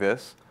companies like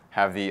this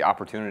have the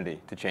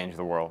opportunity to change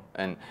the world.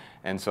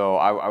 And so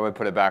I would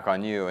put it back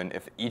on you. And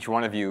if each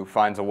one of you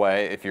finds a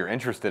way, if you're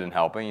interested in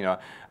helping,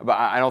 but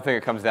I don't think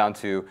it comes down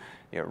to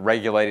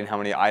regulating how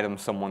many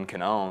items someone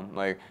can own.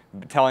 Like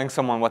telling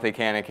someone what they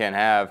can and can't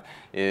have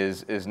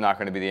is not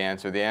going to be the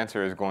answer. The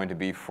answer is going to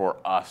be for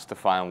us to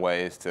find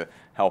ways to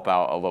help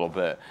out a little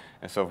bit.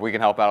 And so if we can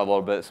help out a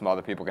little bit, some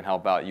other people can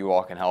help out, you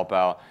all can help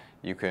out,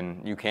 you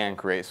can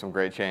create some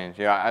great change.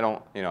 I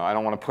don't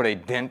want to put a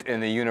dent in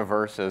the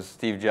universe, as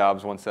Steve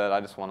Jobs once said.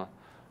 I just want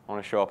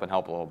to show up and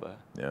help a little bit.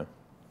 Yeah.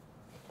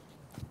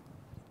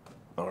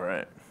 All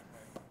right.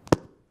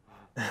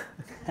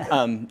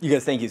 You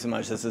guys, thank you so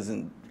much. This is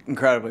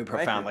incredibly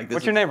profound. Like,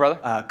 what's your name,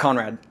 brother?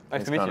 Conrad.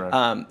 Nice to meet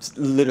you.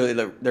 Literally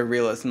the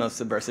realest, most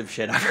subversive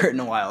shit I've heard in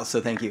a while.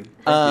 So thank you.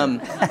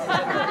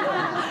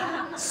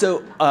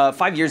 So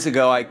 5 years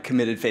ago, I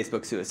committed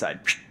Facebook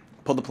suicide.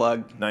 Pulled the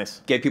plug.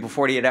 Nice. Gave people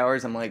 48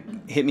 hours. I'm like,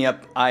 hit me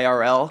up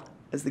IRL,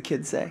 as the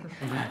kids say.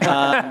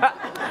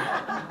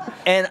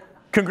 And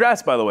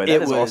congrats, by the way.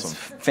 That is was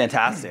awesome.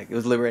 Fantastic. It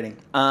was liberating.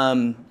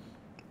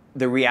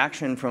 The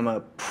reaction from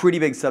a pretty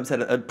big set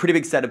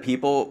of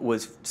people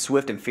was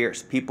swift and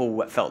fierce.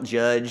 People felt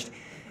judged.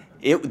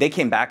 They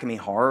came back at me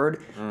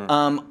hard.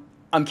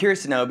 I'm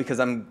curious to know, because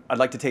I'd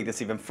like to take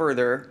this even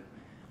further.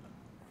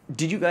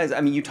 Did you guys,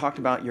 you talked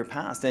about your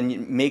past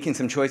and making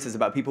some choices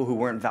about people who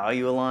weren't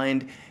value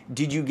aligned.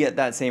 Did you get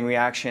that same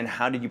reaction?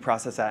 How did you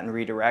process that and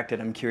redirect it?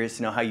 I'm curious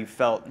to know how you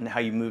felt and how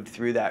you moved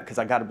through that, because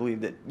I got to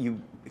believe that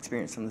you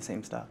experienced some of the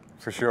same stuff.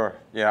 For sure.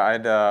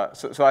 Yeah,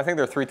 so I think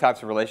there are three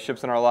types of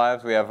relationships in our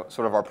lives. We have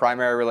sort of our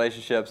primary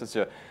relationships. It's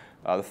the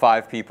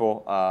 5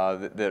 people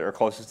that are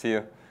closest to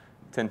you,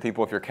 10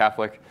 people if you're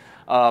Catholic.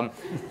 Then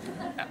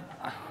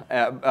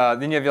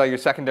you have your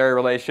secondary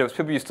relationships,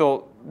 people you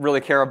still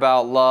really care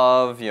about,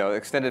 love,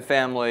 extended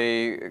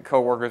family,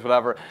 coworkers,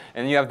 whatever.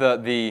 And you have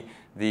the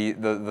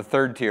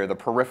third tier, the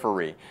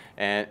periphery,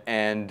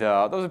 and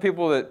those are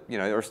people that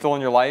are still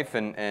in your life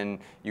and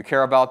you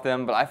care about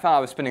them. But I found I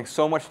was spending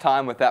so much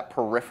time with that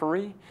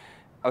periphery,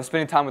 I was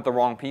spending time with the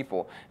wrong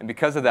people, and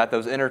because of that,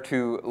 those inner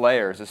 2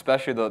 layers,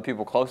 especially the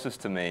people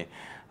closest to me,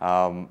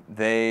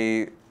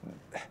 they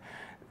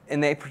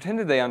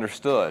pretended they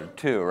understood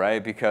too,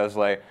 right? Because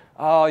like,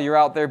 oh, you're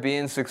out there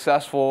being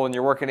successful and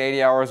you're working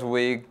 80 hours a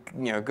week,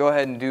 go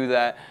ahead and do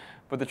that.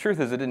 But the truth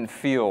is, it didn't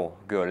feel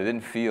good. It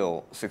didn't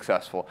feel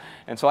successful.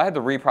 And so I had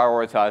to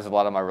reprioritize a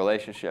lot of my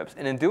relationships.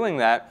 And in doing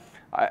that,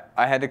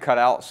 I had to cut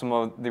out some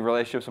of the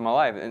relationships in my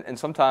life. And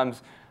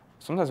sometimes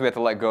we have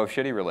to let go of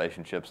shitty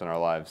relationships in our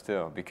lives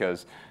too.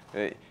 Because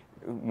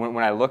when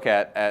I look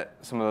at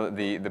some of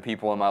the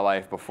people in my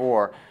life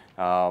before,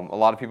 a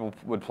lot of people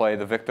would play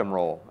the victim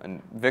role,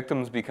 and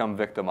victims become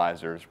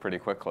victimizers pretty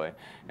quickly.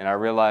 And I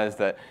realized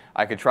that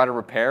I could try to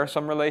repair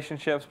some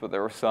relationships, but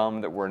there were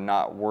some that were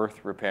not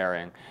worth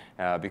repairing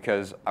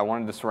because I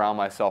wanted to surround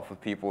myself with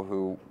people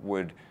who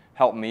would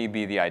help me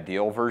be the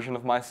ideal version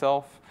of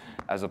myself,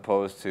 as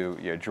opposed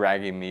to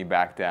dragging me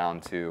back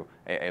down to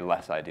a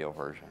less ideal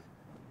version.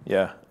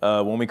 Yeah,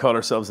 when we called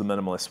ourselves the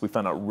Minimalists, we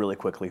found out really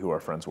quickly who our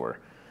friends were.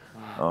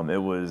 It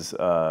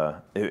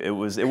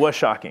was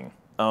shocking.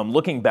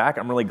 Looking back,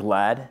 I'm really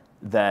glad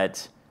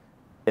that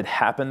it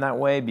happened that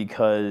way,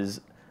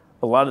 because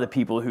a lot of the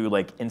people who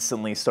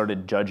instantly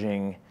started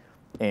judging,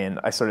 and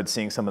I started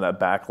seeing some of that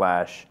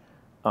backlash,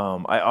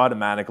 I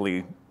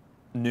automatically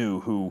knew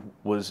who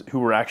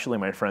were actually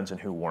my friends and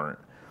who weren't.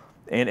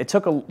 And it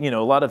took a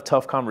lot of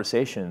tough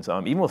conversations,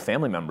 even with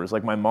family members.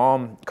 Like my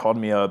mom called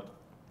me up,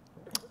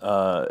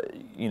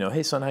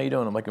 hey son, how you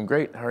doing? I'm like, I'm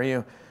great. How are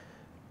you?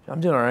 I'm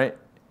doing all right.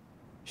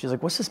 She's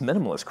like, what's this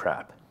minimalist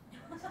crap?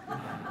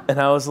 And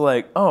I was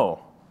like,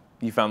 oh,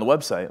 you found the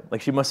website.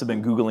 Like she must have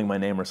been Googling my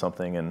name or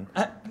something and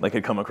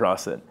had come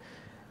across it.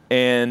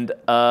 And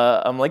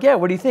I'm like, yeah,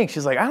 what do you think?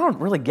 She's like, I don't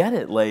really get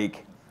it.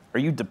 Like, are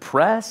you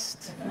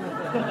depressed?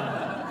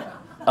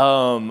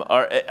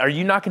 Are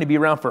you not going to be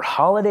around for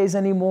holidays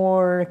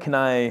anymore? Can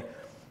I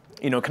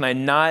can I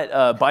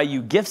not buy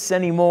you gifts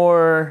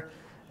anymore?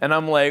 And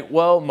I'm like,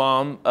 well,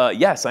 Mom,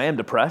 yes, I am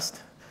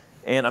depressed,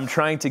 and I'm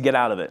trying to get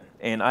out of it.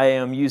 And I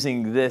am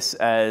using this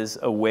as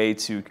a way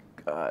to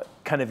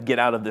kind of get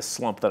out of this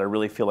slump that I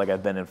really feel like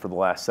I've been in for the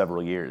last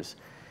several years.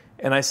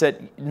 And I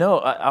said, no,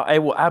 I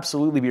will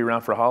absolutely be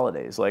around for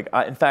holidays. Like,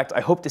 in fact,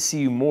 I hope to see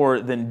you more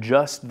than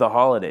just the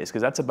holidays,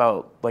 because that's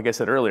about, like I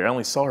said earlier, I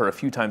only saw her a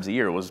few times a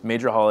year. It was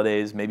major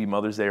holidays, maybe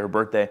Mother's Day, her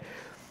birthday.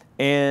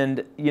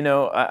 And,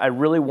 I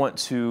really want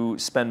to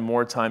spend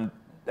more time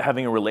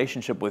having a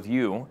relationship with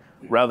you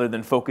rather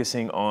than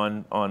focusing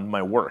on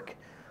my work.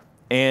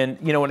 And,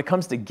 when it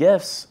comes to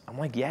gifts, I'm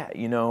like, yeah,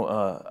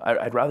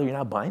 I'd rather you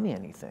not buy me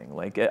anything.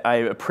 Like, I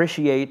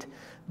appreciate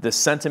the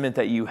sentiment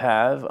that you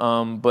have,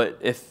 but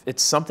if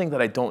it's something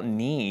that I don't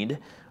need,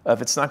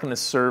 if it's not going to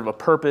serve a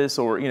purpose,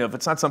 or, if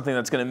it's not something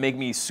that's going to make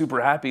me super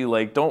happy,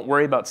 like, don't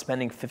worry about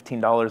spending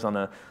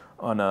 $15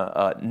 on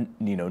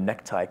a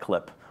necktie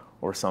clip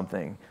or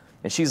something.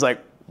 And she's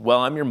like, well,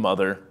 I'm your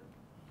mother,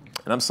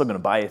 and I'm still going to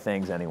buy you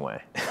things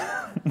anyway.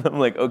 I'm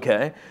like,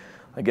 okay.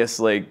 I guess,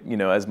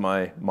 as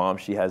my mom,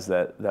 she has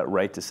that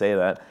right to say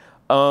that.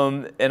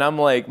 And I'm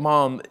like,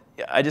 Mom,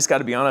 I just got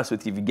to be honest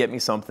with you. If you get me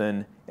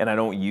something and I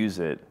don't use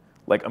it,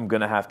 I'm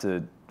going to have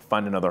to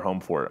find another home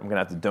for it. I'm going to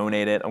have to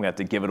donate it. I'm going to have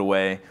to give it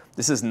away.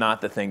 This is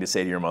not the thing to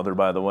say to your mother,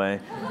 by the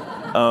way.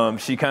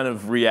 She kind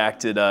of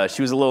reacted.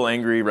 She was a little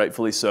angry,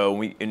 rightfully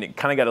so, and it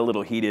kind of got a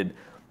little heated.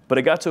 But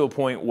it got to a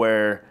point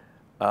where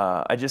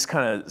I just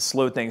kind of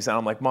slowed things down.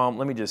 I'm like, Mom,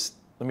 let me just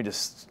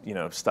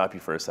stop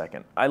you for a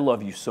second. I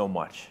love you so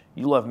much.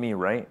 You love me,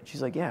 right?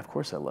 She's like, yeah, of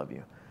course I love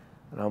you.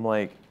 And I'm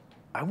like,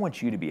 I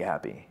want you to be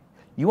happy.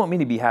 You want me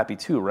to be happy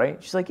too, right?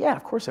 She's like, yeah,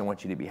 of course I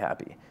want you to be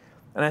happy.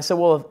 And I said,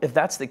 well, if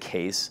that's the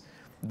case,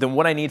 then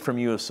what I need from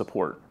you is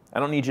support. I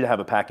don't need you to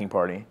have a packing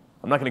party.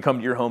 I'm not going to come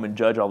to your home and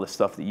judge all the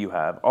stuff that you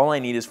have. All I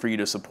need is for you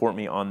to support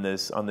me on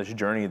this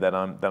journey that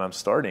I'm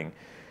starting.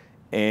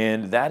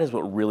 And that is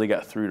what really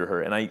got through to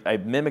her. And I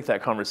mimicked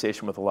that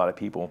conversation with a lot of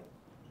people.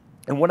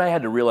 And what I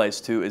had to realize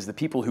too is the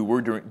people who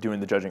were doing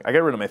the judging. I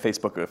got rid of my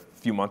Facebook a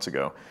few months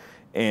ago,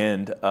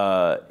 and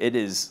it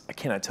is, I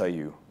cannot tell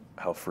you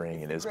how freeing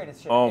it is.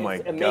 Oh my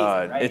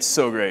God, right? It's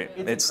so great.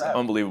 It's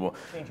unbelievable.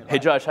 Hey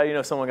Josh, how do you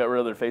know someone got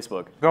rid of their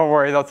Facebook? Don't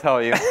worry, they'll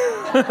tell you.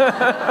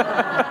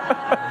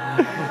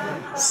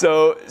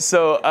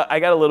 So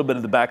I got a little bit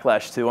of the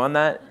backlash too on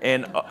that,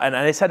 and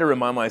I just had to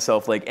remind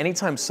myself,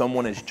 anytime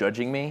someone is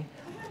judging me,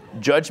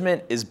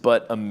 judgment is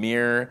but a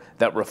mirror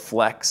that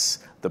reflects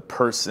the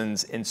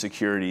person's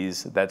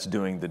insecurities that's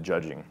doing the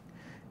judging.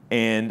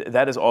 And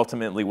that is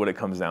ultimately what it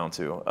comes down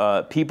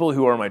to. People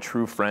who are my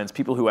true friends,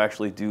 people who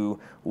actually do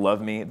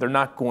love me, they're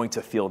not going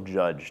to feel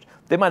judged.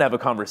 They might have a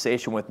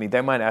conversation with me,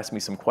 they might ask me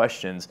some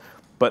questions,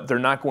 but they're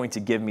not going to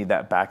give me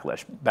that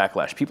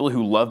backlash. People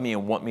who love me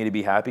and want me to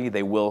be happy,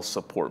 they will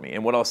support me.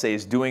 And what I'll say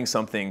is doing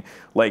something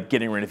like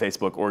getting rid of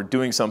Facebook, or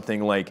doing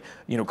something like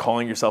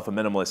calling yourself a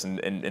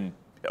minimalist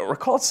or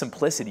call it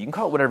simplicity. You can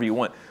call it whatever you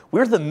want.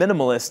 We're the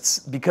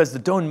Minimalists because the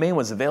domain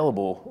was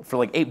available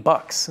for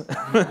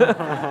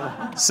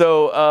 $8.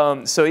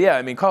 So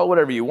yeah, call it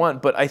whatever you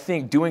want. But I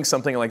think doing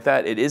something like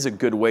that, it is a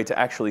good way to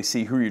actually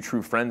see who your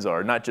true friends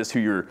are, not just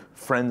who your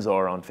friends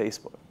are on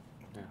Facebook.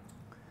 Yeah.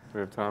 Do we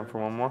have time for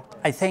one more?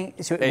 I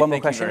think so. Hey, one more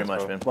thank question. you very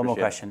much, man. One more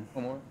Appreciate question.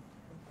 One more.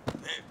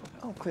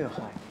 Oh, clear.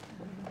 Hi.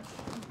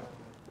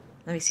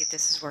 Let me see if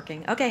this is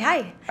working. Okay,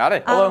 hi.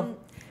 Howdy. Hello.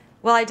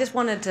 Well, I just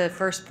wanted to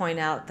first point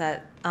out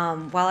that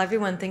while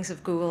everyone thinks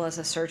of Google as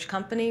a search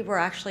company, we're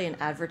actually an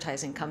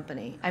advertising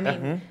company.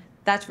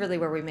 That's really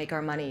where we make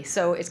our money.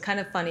 So it's kind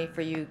of funny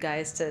for you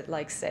guys to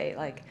say,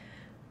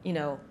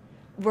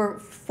 we're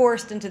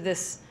forced into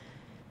this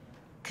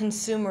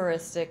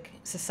consumeristic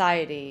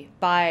society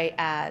by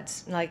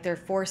ads. They're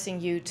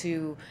forcing you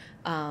to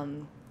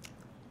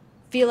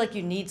feel like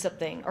you need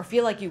something or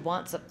feel like you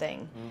want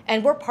something.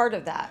 And we're part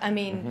of that.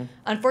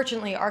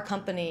 Unfortunately, our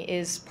company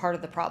is part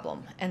of the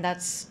problem, and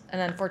that's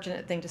an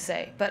unfortunate thing to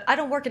say. But I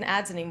don't work in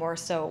ads anymore,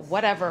 so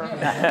whatever.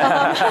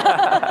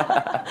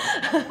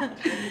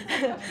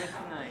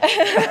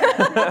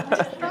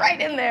 Just right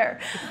in there.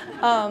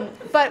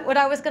 But what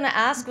I was going to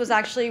ask was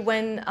actually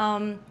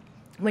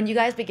when you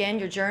guys began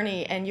your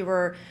journey and you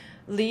were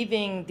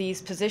leaving these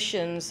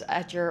positions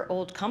at your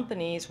old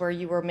companies where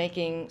you were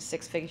making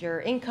six-figure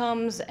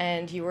incomes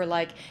and you were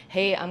like,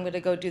 hey, I'm going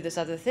to go do this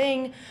other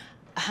thing.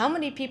 How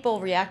many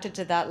people reacted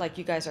to that like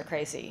you guys are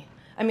crazy?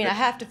 I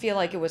have to feel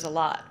like it was a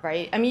lot,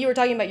 right? You were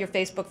talking about your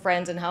Facebook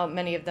friends and how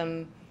many of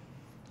them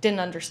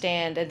didn't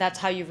understand, and that's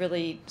how you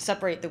really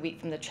separate the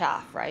wheat from the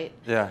chaff, right?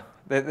 Yeah,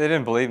 they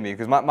didn't believe me,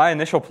 because my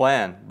initial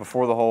plan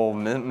before the whole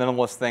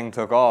minimalist thing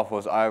took off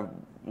was I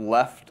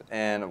left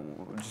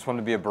and just wanted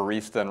to be a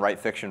barista and write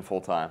fiction full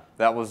time.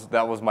 That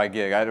was my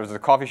gig. There was a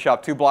coffee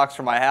shop 2 blocks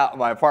from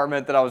my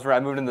apartment that I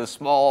moved into this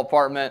small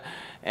apartment,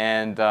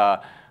 and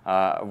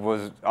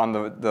was on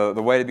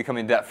the way to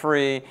becoming debt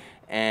free.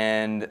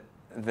 And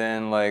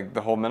then like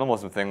the whole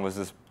minimalism thing was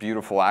this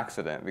beautiful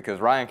accident, because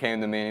Ryan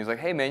came to me and he's like,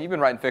 hey man, you've been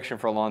writing fiction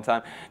for a long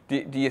time.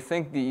 Do you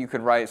think that you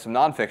could write some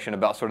nonfiction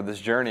about sort of this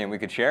journey and we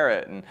could share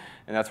it? And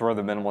that's where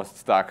the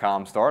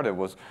Minimalists.com started,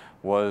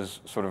 was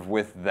sort of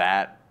with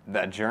that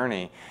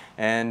journey.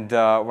 And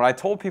when I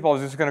told people I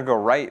was just going to go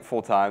write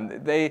full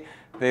time, they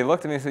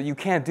looked at me and said, you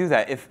can't do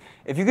that. If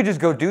you could just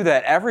go do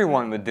that,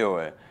 everyone would do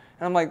it.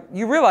 And I'm like,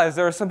 you realize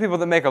there are some people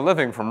that make a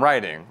living from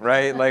writing,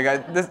 right?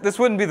 Like, this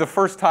wouldn't be the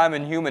first time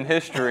in human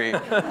history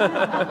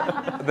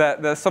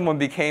that someone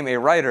became a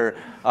writer.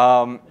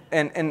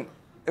 And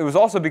it was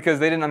also because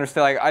they didn't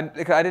understand.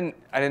 Like, I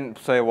didn't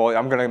say, well,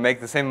 I'm going to make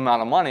the same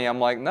amount of money. I'm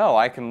like, no,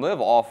 I can live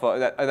off of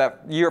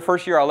that year.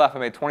 First year I left, I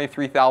made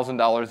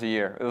 $23,000 a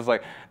year. It was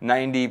like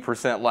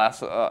 90%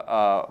 less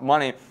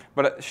money.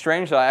 But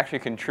strangely, I actually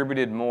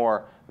contributed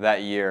more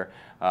that year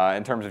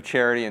in terms of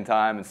charity and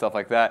time and stuff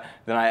like that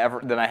than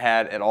I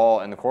had at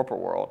all in the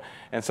corporate world.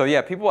 And so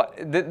yeah, people.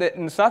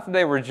 It's not that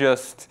they were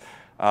just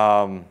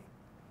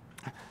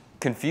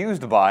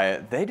confused by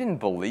it. They didn't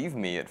believe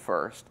me at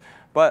first.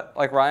 But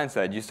like Ryan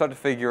said, you start to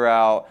figure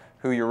out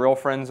who your real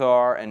friends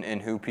are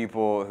and who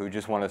people who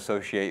just want to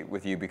associate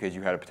with you because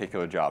you had a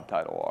particular job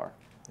title are.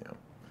 Yeah.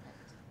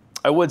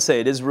 I would say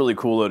it is really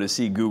cool though to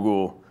see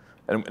Google,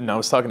 and I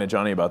was talking to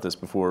Jonny about this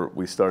before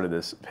we started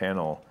this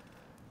panel.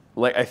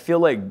 Like, I feel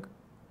like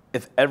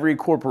if every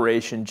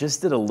corporation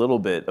just did a little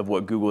bit of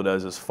what Google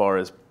does, as far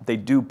as they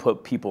do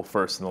put people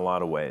first in a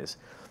lot of ways.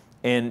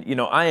 And you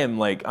know, I am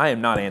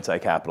not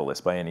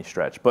anti-capitalist by any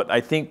stretch, but I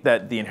think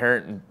that the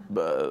inherent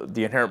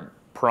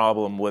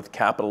problem with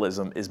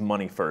capitalism is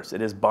money first.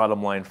 It is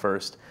bottom line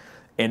first,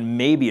 and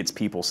maybe it's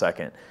people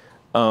second.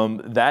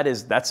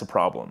 That's a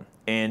problem.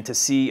 And to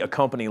see a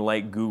company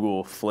like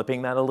Google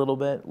flipping that a little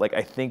bit, like,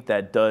 I think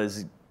that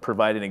does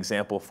provide an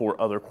example for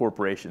other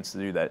corporations to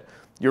do that.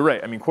 You're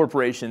right. I mean,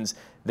 corporations,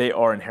 they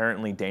are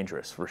inherently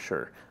dangerous for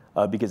sure,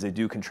 because they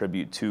do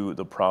contribute to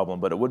the problem.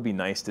 But it would be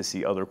nice to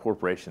see other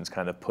corporations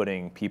kind of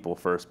putting people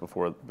first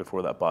before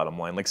that bottom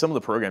line. Like, some of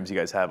the programs you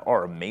guys have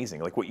are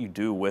amazing. Like what you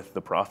do with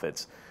the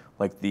profits,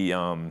 like the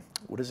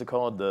what is it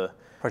called? The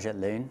Project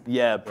Loon.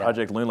 Yeah,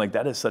 Project Loon. Like,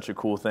 that is such a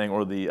cool thing.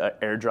 Or the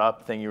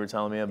airdrop thing you were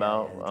telling me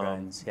about. Yeah, the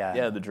drones.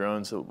 Yeah, the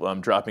drones.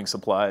 Dropping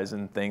supplies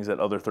and things that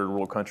other third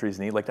world countries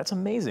need. Like, that's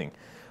amazing.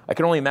 I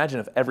can only imagine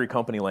if every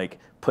company like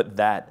put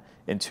that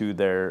into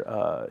their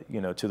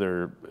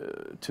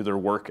to their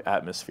work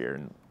atmosphere.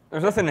 And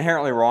there's nothing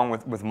inherently wrong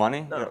with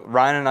money. No. You know,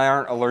 Ryan and I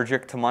aren't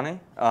allergic to money,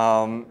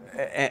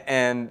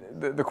 and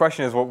the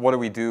question is, what do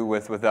we do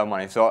with that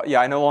money? So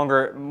yeah,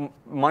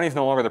 money is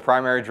no longer the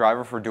primary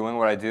driver for doing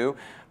what I do.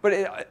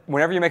 But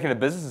whenever you're making a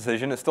business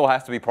decision, it still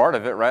has to be part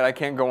of it, right? I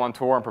can't go on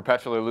tour and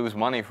perpetually lose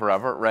money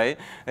forever, right?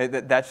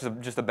 That's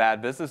just a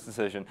bad business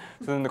decision.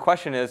 So then the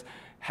question is,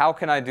 how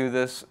can I do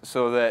this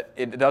so that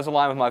it does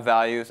align with my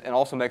values and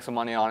also make some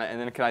money on it, and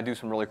then can I do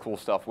some really cool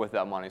stuff with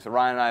that money? So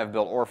Ryan and I have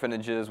built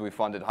orphanages, we've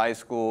funded high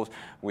schools,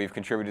 we've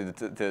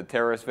contributed to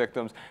terrorist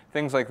victims,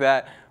 things like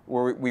that,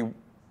 where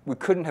we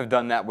couldn't have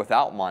done that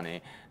without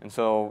money. And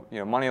so, you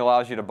know, money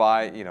allows you to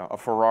buy, you know, a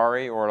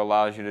Ferrari, or it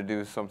allows you to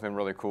do something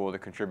really cool to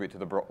contribute to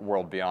the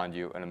world beyond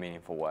you in a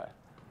meaningful way.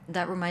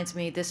 That reminds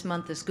me, this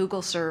month is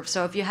Google Serve.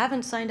 So if you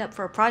haven't signed up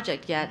for a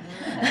project yet,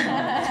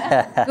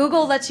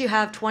 Google lets you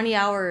have 20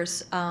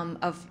 hours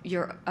of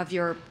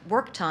your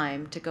work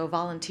time to go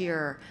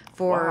volunteer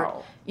for,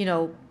 Wow. you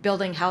know,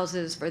 building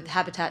houses for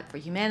Habitat for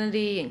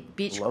Humanity and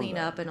beach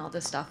cleanup and all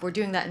this stuff. We're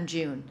doing that in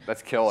June.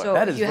 That's killer. So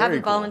That if is you very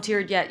haven't cool.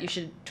 volunteered yet, you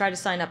should try to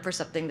sign up for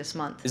something this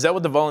month. is that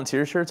what the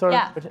volunteer shirts are?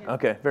 Yeah.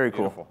 Okay, very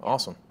cool. Beautiful.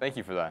 Awesome. Thank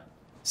you for that.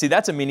 See,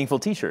 that's a meaningful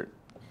T-shirt.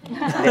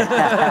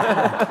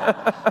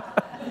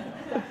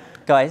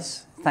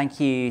 Guys, thank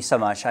you so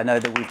much. I know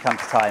that we've come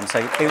to time, so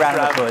big round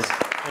of applause.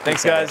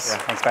 Thanks, guys.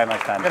 Thanks very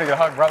much, man. Gotta get a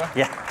hug, brother.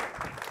 Yeah.